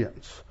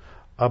audience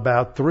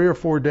about 3 or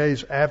 4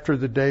 days after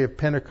the day of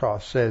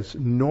Pentecost, says,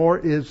 nor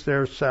is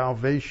there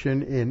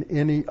salvation in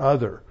any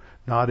other.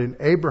 Not in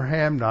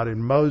Abraham, not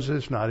in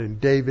Moses, not in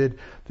David.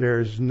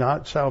 There is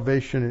not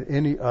salvation in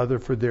any other,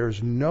 for there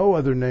is no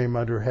other name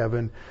under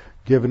heaven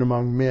given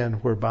among men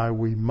whereby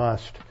we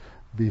must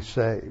be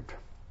saved.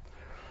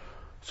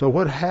 So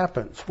what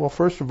happens? Well,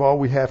 first of all,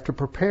 we have to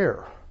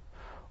prepare.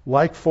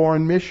 Like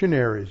foreign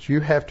missionaries, you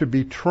have to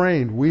be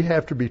trained. We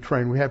have to be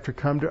trained. We have to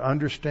come to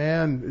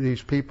understand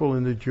these people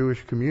in the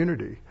Jewish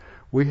community.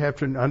 We have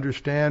to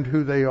understand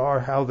who they are,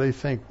 how they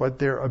think, what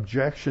their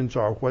objections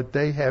are, what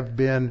they have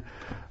been,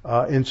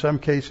 in some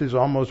cases,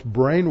 almost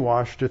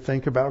brainwashed to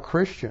think about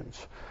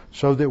Christians,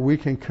 so that we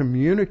can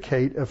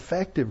communicate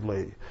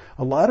effectively.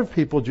 A lot of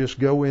people just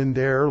go in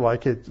there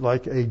like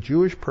a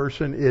Jewish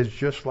person is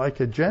just like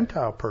a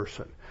Gentile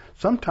person.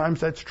 Sometimes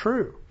that's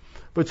true,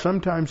 but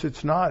sometimes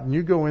it's not. And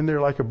you go in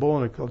there like a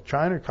bull in a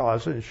china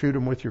closet and shoot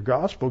them with your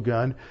gospel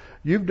gun,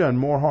 you've done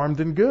more harm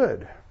than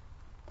good.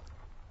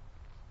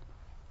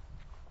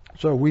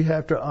 So we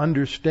have to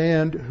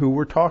understand who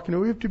we're talking to.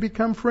 We have to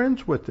become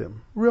friends with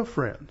them, real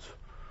friends.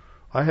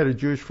 I had a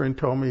Jewish friend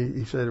told me,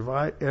 he said, if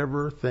I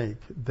ever think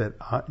that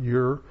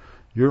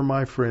you're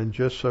my friend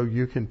just so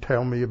you can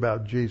tell me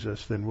about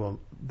Jesus, then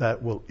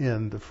that will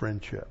end the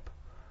friendship.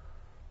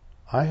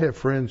 I have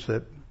friends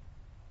that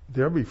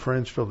they'll be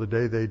friends till the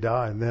day they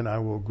die, and then I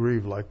will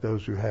grieve like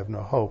those who have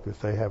no hope if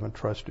they haven't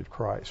trusted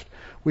Christ.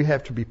 We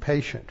have to be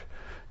patient.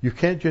 You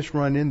can't just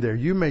run in there.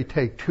 You may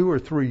take 2 or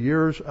 3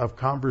 years of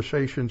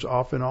conversations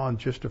off and on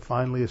just to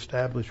finally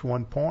establish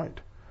one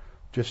point,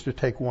 just to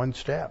take one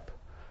step.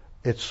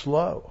 It's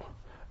slow,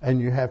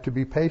 and you have to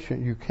be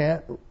patient. You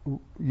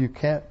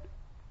can't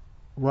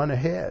run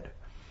ahead.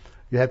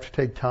 You have to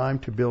take time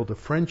to build a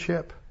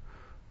friendship,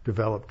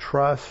 develop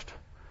trust,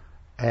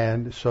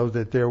 and so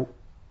that they're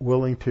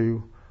willing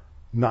to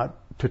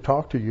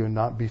talk to you and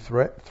not be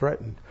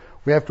threatened.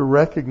 We have to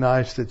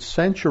recognize that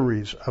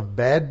centuries of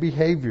bad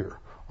behavior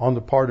on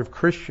the part of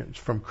Christians,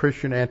 from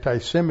Christian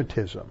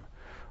anti-Semitism.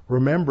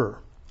 Remember,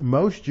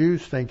 most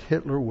Jews think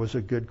Hitler was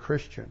a good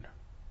Christian.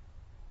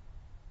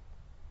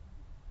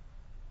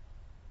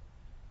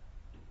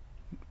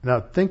 Now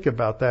think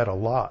about that a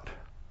lot.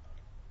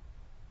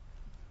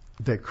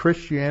 That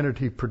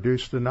Christianity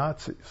produced the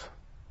Nazis.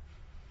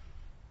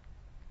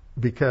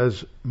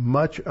 Because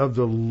much of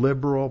the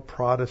liberal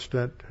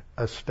Protestant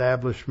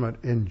establishment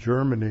in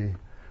Germany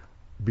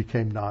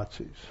became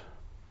Nazis.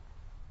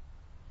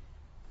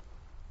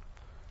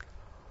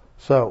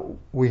 So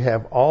we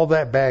have all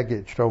that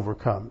baggage to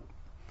overcome.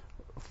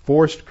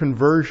 Forced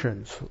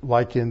conversions,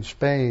 like in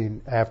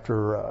Spain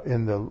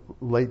in the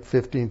late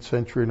 15th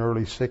century and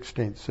early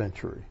 16th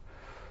century.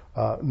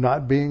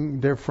 Not being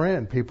their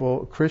friend.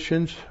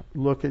 Christians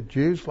look at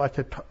Jews like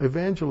an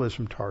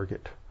evangelism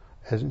target,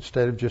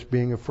 instead of just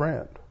being a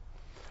friend.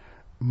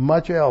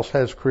 Much else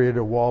has created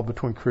a wall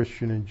between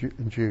Christian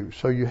and Jew.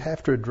 So you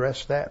have to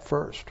address that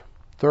first.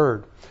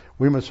 Third,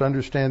 we must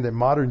understand that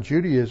modern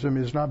Judaism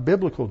is not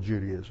biblical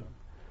Judaism.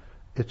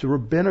 It's a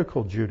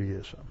rabbinical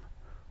Judaism,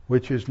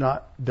 which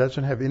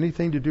doesn't have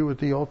anything to do with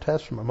the Old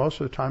Testament.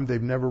 Most of the time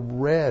they've never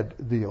read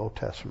the Old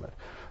Testament.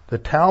 The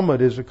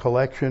Talmud is a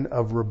collection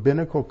of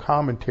rabbinical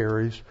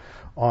commentaries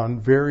on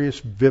various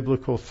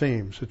biblical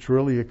themes. It's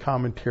really a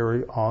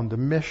commentary on the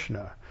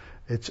Mishnah.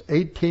 It's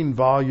 18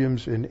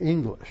 volumes in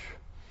English.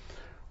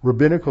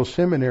 Rabbinical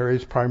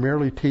seminaries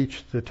primarily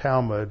teach the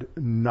Talmud,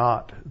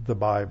 not the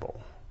Bible.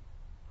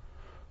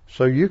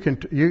 So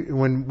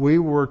when we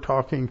were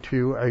talking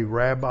to a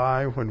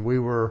rabbi, when we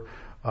were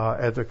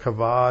at the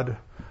Kavod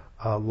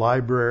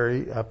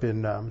library up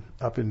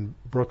in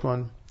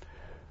Brooklyn,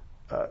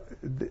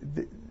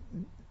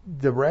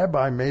 the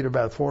rabbi made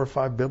about 4 or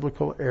 5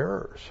 biblical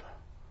errors.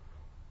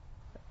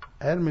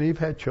 Adam and Eve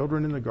had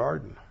children in the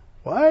garden.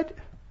 What?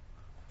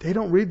 They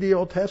don't read the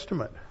Old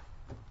Testament.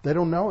 They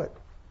don't know it.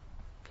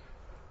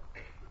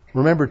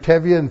 Remember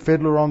Tevye and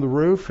Fiddler on the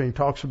Roof, and he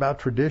talks about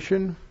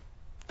tradition?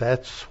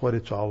 That's what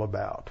it's all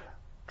about.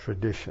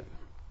 Tradition.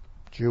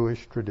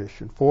 Jewish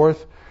tradition.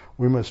 Fourth,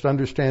 we must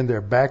understand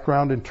their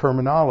background and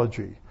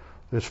terminology.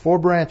 There's 4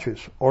 branches: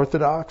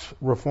 Orthodox,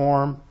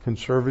 Reform,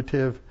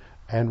 Conservative,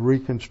 and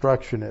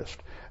Reconstructionist.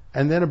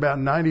 And then about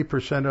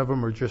 90% of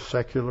them are just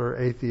secular,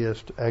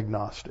 atheist,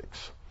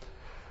 agnostics.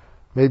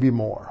 Maybe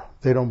more.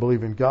 They don't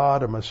believe in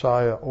God, a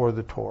Messiah, or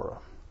the Torah.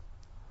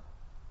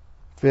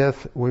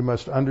 Fifth, we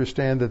must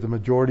understand that the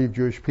majority of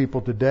Jewish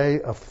people today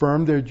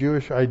affirm their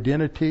Jewish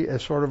identity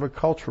as sort of a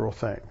cultural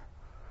thing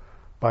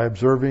by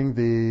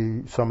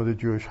observing some of the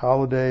Jewish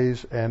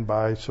holidays and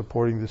by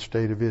supporting the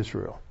state of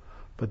Israel.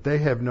 But they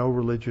have no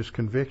religious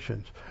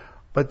convictions.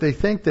 But they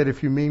think that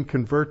if you mean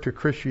convert to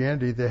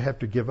Christianity, they have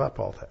to give up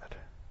all that.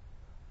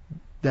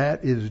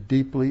 That is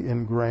deeply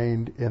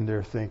ingrained in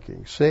their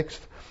thinking.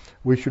 Sixth,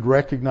 we should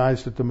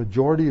recognize that the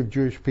majority of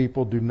Jewish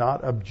people do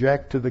not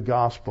object to the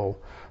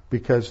gospel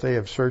because they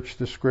have searched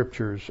the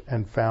scriptures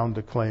and found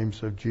the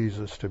claims of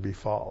Jesus to be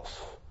false.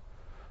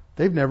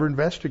 They've never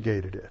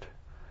investigated it.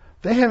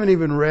 They haven't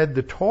even read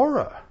the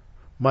Torah,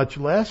 much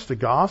less the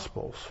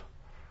Gospels.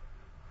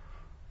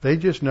 They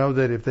just know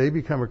that if they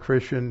become a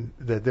Christian,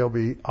 that they'll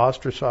be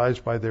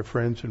ostracized by their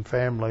friends and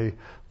family,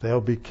 they'll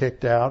be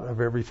kicked out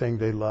of everything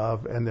they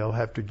love, and they'll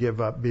have to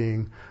give up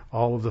being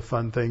all of the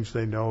fun things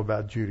they know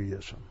about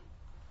Judaism.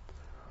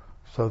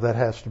 So that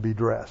has to be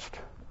addressed.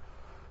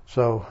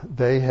 So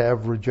they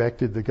have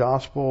rejected the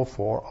gospel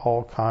for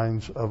all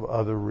kinds of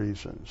other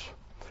reasons.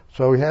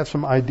 So we have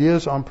some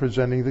ideas on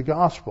presenting the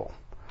gospel.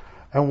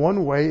 And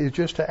one way is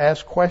just to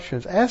ask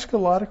questions. Ask a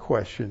lot of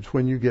questions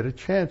when you get a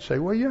chance. Say,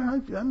 well, yeah,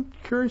 I'm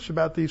curious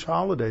about these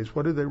holidays.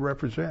 What do they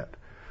represent?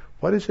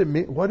 What does it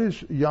mean? What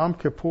does Yom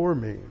Kippur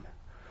mean?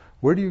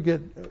 Where do you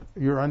get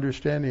your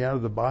understanding out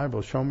of the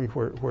Bible? Show me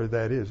where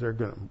that is. They're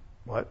going to,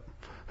 what?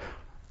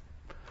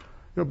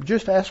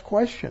 Just ask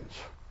questions.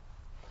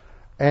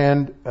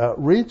 And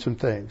read some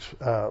things.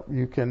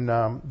 You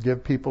can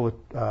give people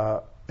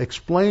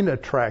explain a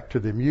tract to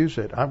them, use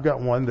it. I've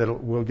got one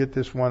we'll get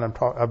this one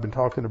I've been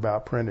talking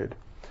about printed.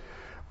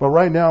 But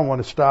right now I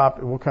want to stop,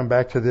 and we'll come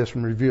back to this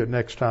and review it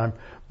next time.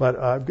 But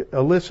I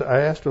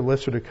asked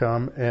Alyssa to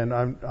come, and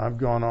I've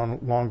gone on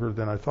longer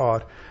than I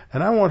thought.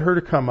 And I want her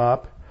to come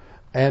up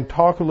and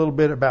talk a little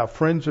bit about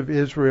Friends of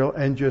Israel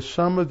and just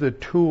some of the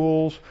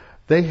tools.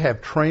 They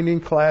have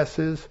training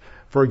classes.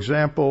 For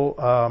example,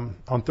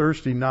 on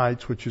Thursday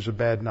nights, which is a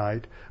bad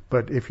night,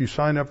 but if you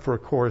sign up for a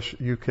course,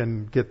 you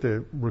can get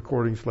the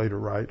recordings later,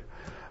 right?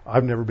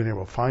 I've never been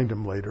able to find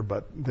them later,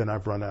 but then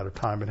I've run out of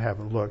time and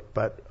haven't looked.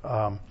 But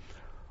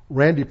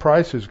Randy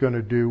Price is going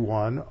to do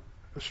one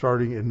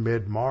starting in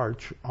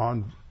mid-March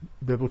on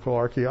biblical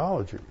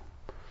archaeology.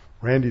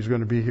 Randy's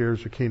going to be here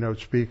as a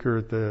keynote speaker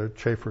at the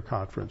Chafer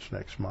Conference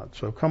next month.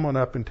 So come on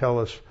up and tell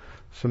us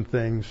some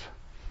things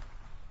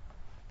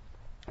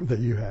that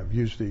you have.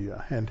 Use the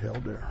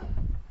handheld there.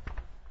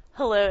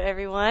 Hello,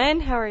 everyone.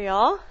 How are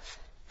y'all?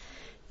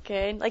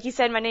 Good. Like you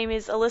said, my name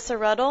is Alyssa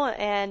Ruddle,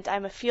 and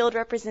I'm a field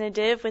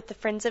representative with the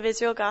Friends of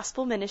Israel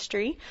Gospel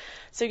Ministry.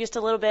 So just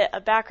a little bit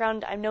of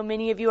background. I know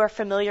many of you are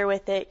familiar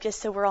with it, just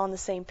so we're all on the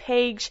same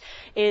page,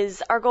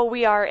 is our goal.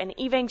 We are an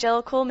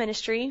evangelical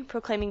ministry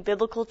proclaiming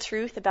biblical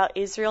truth about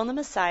Israel and the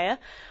Messiah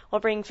while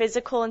bringing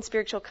physical and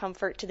spiritual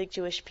comfort to the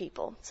Jewish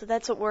people. So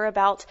that's what we're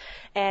about.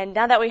 And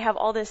now that we have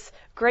all this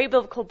great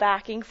biblical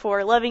backing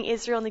for loving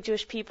Israel and the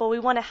Jewish people, we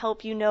want to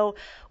help you know,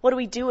 what do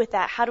we do with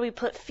that? How do we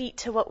put feet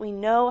to what we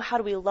know? How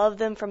do we love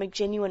them from a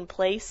genuine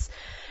place?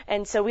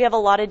 And so we have a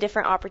lot of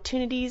different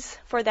opportunities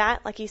for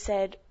that. Like you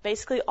said,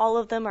 basically all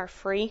of them are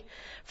free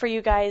for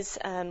you guys.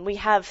 We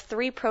have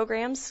 3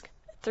 programs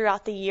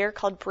throughout the year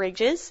called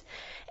Bridges,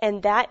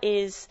 and that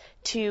is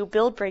to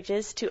build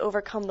bridges to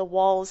overcome the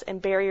walls and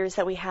barriers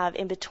that we have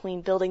in between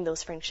building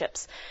those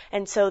friendships.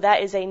 And so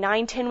that is a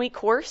 9-10 week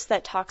course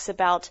that talks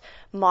about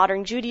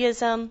modern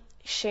Judaism,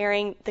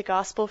 sharing the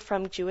gospel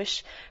from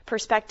Jewish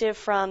perspective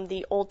from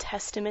the Old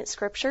Testament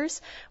scriptures,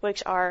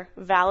 which are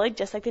valid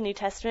just like the New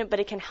Testament,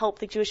 but it can help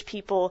the Jewish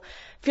people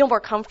feel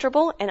more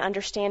comfortable and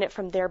understand it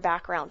from their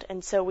background.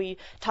 And so we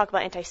talk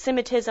about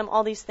anti-Semitism,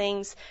 all these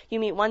things. You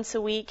meet once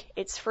a week.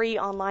 It's free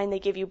online. They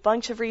give you a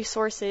bunch of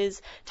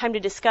resources, time to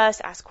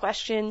discuss, ask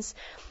questions.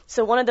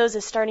 So one of those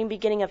is starting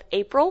beginning of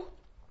April.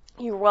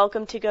 You're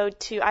welcome to go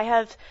to, I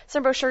have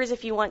some brochures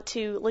if you want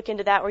to look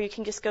into that, or you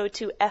can just go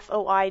to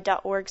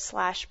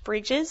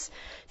foi.org/bridges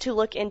to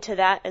look into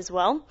that as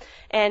well.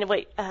 And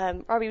what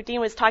Robbie Dean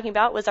was talking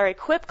about was our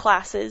Equip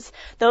classes.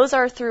 Those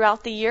are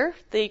throughout the year.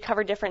 They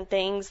cover different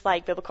things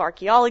like biblical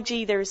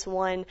archaeology. There's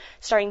one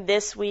starting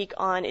this week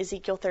on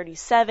Ezekiel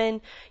 37,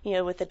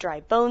 with the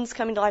dry bones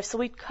coming to life. So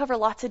we cover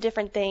lots of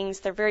different things.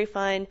 They're very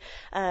fun.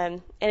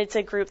 And it's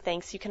a group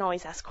thing, so you can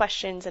always ask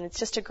questions, and it's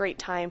just a great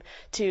time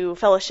to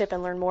fellowship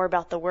and learn more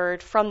about the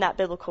Word from that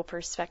biblical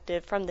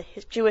perspective, from the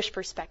Jewish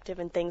perspective,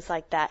 and things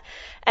like that.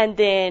 And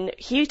then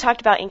he talked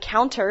about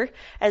Encounter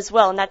as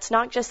well, and that's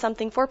not just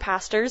something for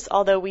pastors,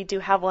 although we do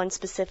have one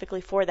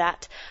specifically for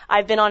that.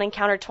 I've been on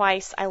Encounter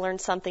twice. I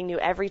learned something new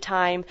every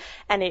time,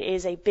 and it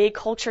is a big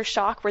culture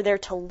shock. We're there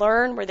to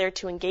learn. We're there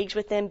to engage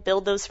with them,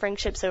 build those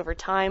friendships over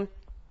time.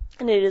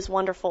 And it is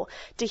wonderful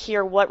to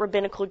hear what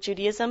rabbinical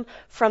Judaism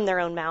from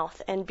their own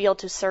mouth and be able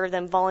to serve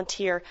them,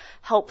 volunteer,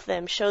 help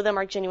them, show them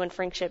our genuine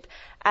friendship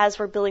as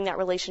we're building that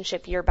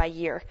relationship year by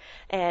year.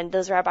 And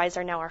those rabbis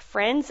are now our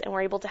friends, and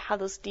we're able to have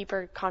those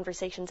deeper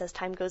conversations as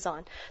time goes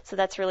on. So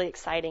that's really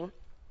exciting.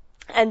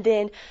 And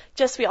then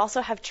we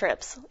also have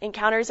trips.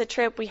 Encounter is a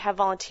trip. We have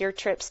volunteer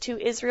trips to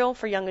Israel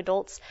for young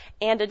adults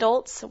and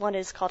adults. One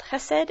is called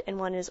Chesed and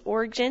one is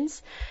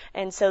Origins.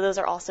 And so those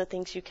are also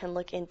things you can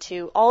look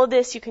into. All of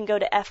this, you can go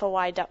to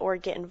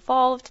foi.org, get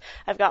involved.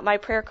 I've got my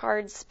prayer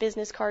cards,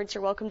 business cards.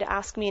 You're welcome to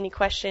ask me any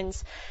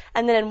questions.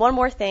 And then one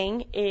more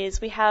thing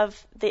is we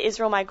have the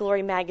Israel My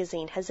Glory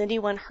magazine. Has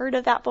anyone heard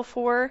of that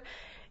before?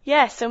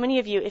 Yes, so many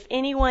of you. If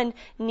anyone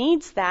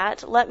needs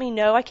that, let me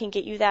know. I can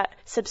get you that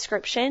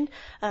subscription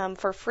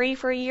for free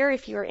for a year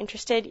if you're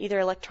interested, either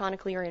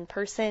electronically or in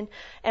person.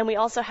 And we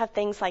also have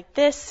things like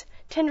this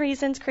 10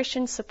 reasons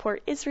Christians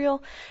support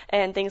Israel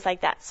and things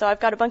like that. So I've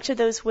got a bunch of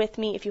those with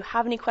me. If you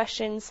have any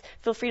questions,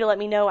 feel free to let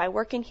me know. I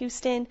work in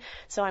Houston,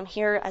 so I'm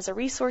here as a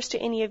resource to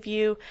any of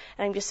you,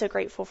 and I'm just so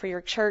grateful for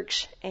your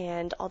church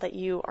and all that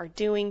you are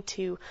doing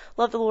to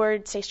love the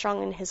Lord, stay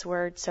strong in His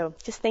Word. So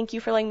just thank you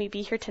for letting me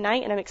be here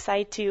tonight, and I'm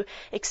excited to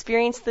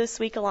experience this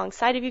week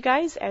alongside of you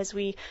guys as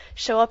we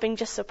show up and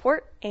just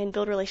support and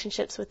build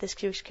relationships with this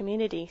Jewish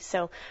community.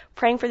 So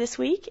praying for this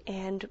week,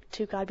 and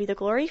to God be the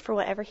glory for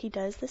whatever He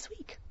does this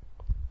week.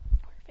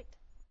 Perfect.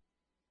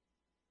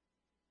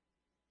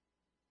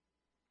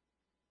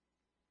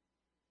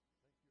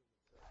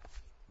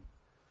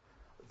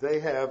 They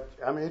have,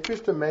 it's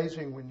just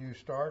amazing when you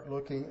start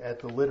looking at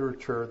the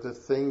literature, the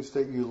things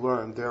that you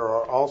learn. There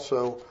are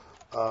also,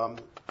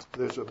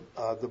 there's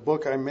the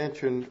book I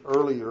mentioned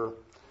earlier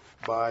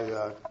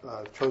by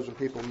Chosen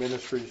People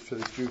Ministries to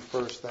the Jew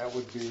First. That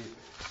would be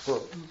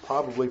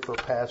probably for a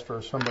pastor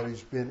or somebody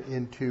who's been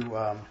into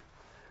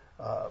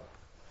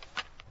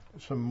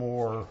some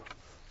more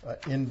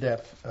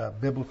in-depth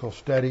biblical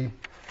study.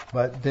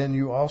 But then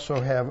you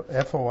also have,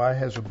 FOI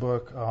has a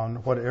book on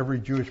what every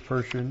Jewish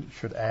person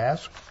should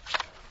ask.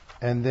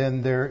 And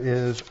then there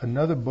is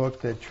another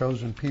book that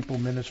Chosen People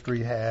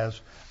Ministry has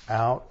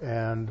out,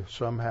 and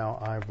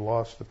somehow I've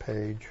lost the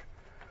page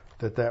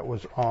that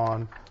was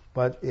on.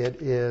 But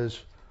it is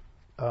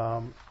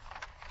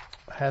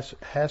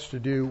has to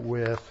do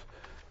with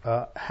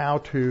how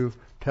to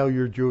tell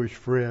your Jewish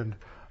friend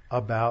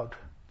about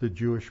the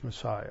Jewish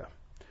Messiah.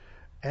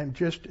 And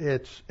just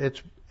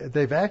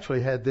they've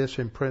actually had this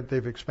in print.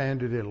 They've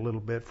expanded it a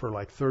little bit for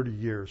like 30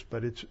 years,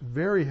 but it's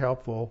very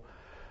helpful.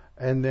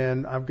 And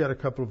then I've got a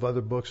couple of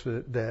other books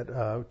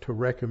that to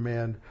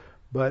recommend.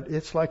 But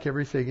it's like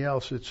everything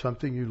else. It's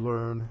something you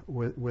learn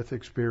with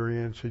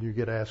experience, and you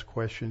get asked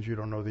questions you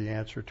don't know the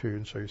answer to,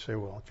 and so you say,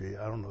 well, gee,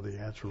 I don't know the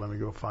answer. Let me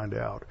go find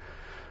out.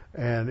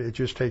 And it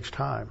just takes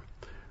time.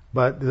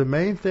 But the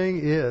main thing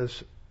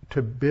is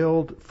to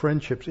build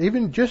friendships.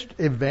 Even just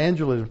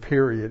evangelism,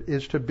 period,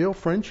 is to build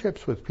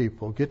friendships with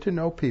people, get to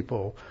know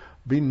people,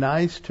 be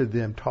nice to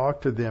them,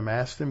 talk to them,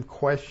 ask them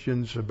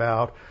questions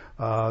about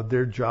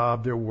their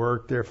job, their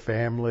work, their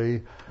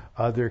family,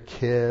 their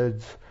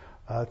kids,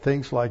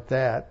 things like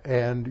that.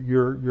 And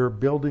you're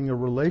building a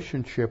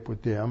relationship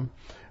with them.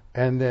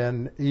 And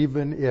then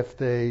even if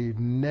they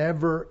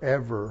never,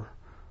 ever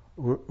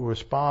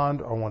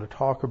respond or want to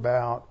talk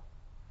about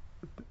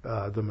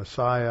the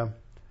Messiah,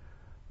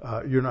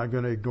 you're not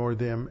going to ignore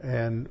them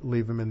and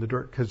leave them in the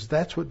dirt, because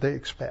that's what they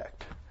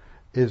expect,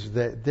 is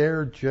that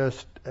they're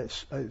just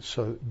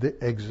so they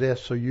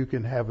exist so you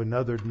can have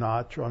another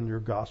notch on your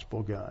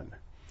gospel gun.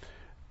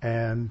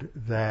 And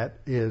that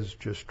is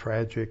just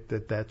tragic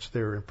that that's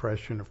their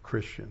impression of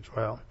Christians.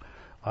 Well,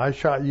 I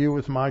shot you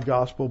with my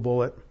gospel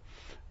bullet.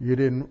 You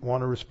didn't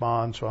want to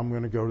respond, so I'm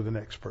going to go to the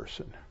next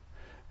person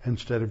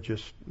instead of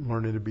just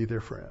learning to be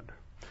their friend.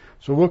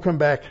 So we'll come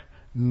back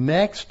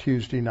next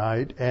Tuesday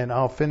night, and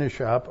I'll finish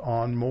up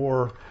on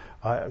more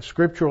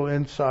scriptural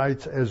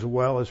insights as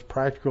well as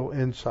practical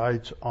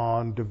insights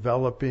on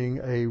developing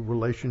a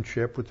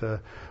relationship with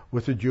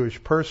a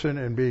Jewish person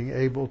and being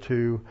able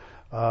to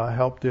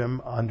help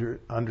them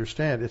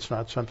understand. It's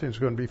not something that's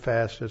going to be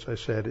fast. As I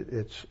said,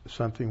 it's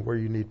something where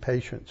you need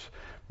patience.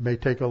 It may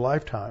take a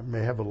lifetime,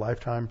 may have a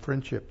lifetime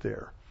friendship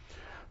there.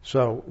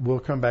 So we'll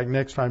come back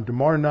next time.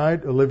 Tomorrow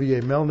night,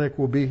 Olivier Melnick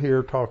will be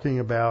here talking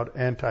about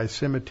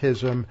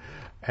anti-Semitism,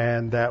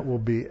 and that will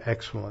be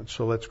excellent.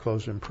 So let's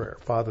close in prayer.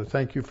 Father,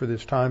 thank you for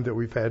this time that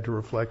we've had to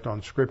reflect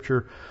on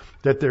Scripture,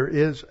 that there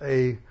is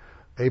a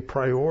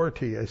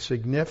priority, a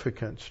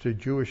significance to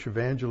Jewish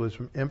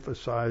evangelism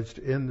emphasized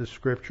in the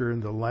Scripture, in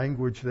the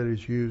language that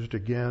is used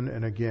again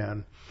and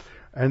again,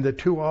 and that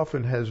too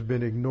often has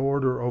been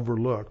ignored or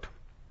overlooked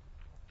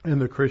in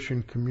the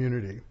Christian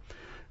community.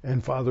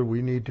 And Father,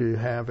 we need to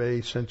have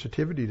a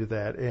sensitivity to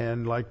that.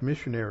 And like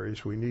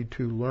missionaries, we need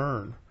to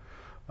learn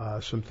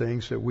some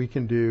things that we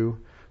can do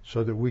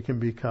so that we can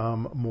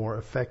become more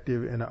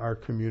effective in our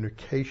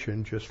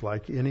communication, just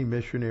like any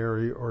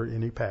missionary or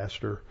any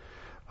pastor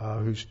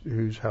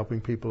who's helping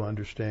people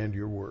understand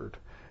your word.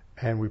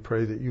 And we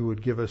pray that you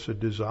would give us a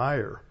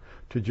desire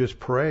to just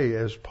pray,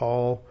 as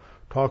Paul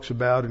talks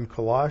about in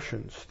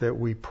Colossians, that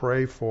we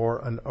pray for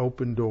an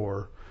open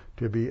door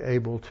to be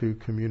able to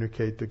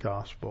communicate the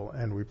gospel.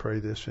 And we pray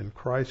this in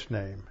Christ's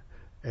name.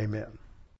 Amen.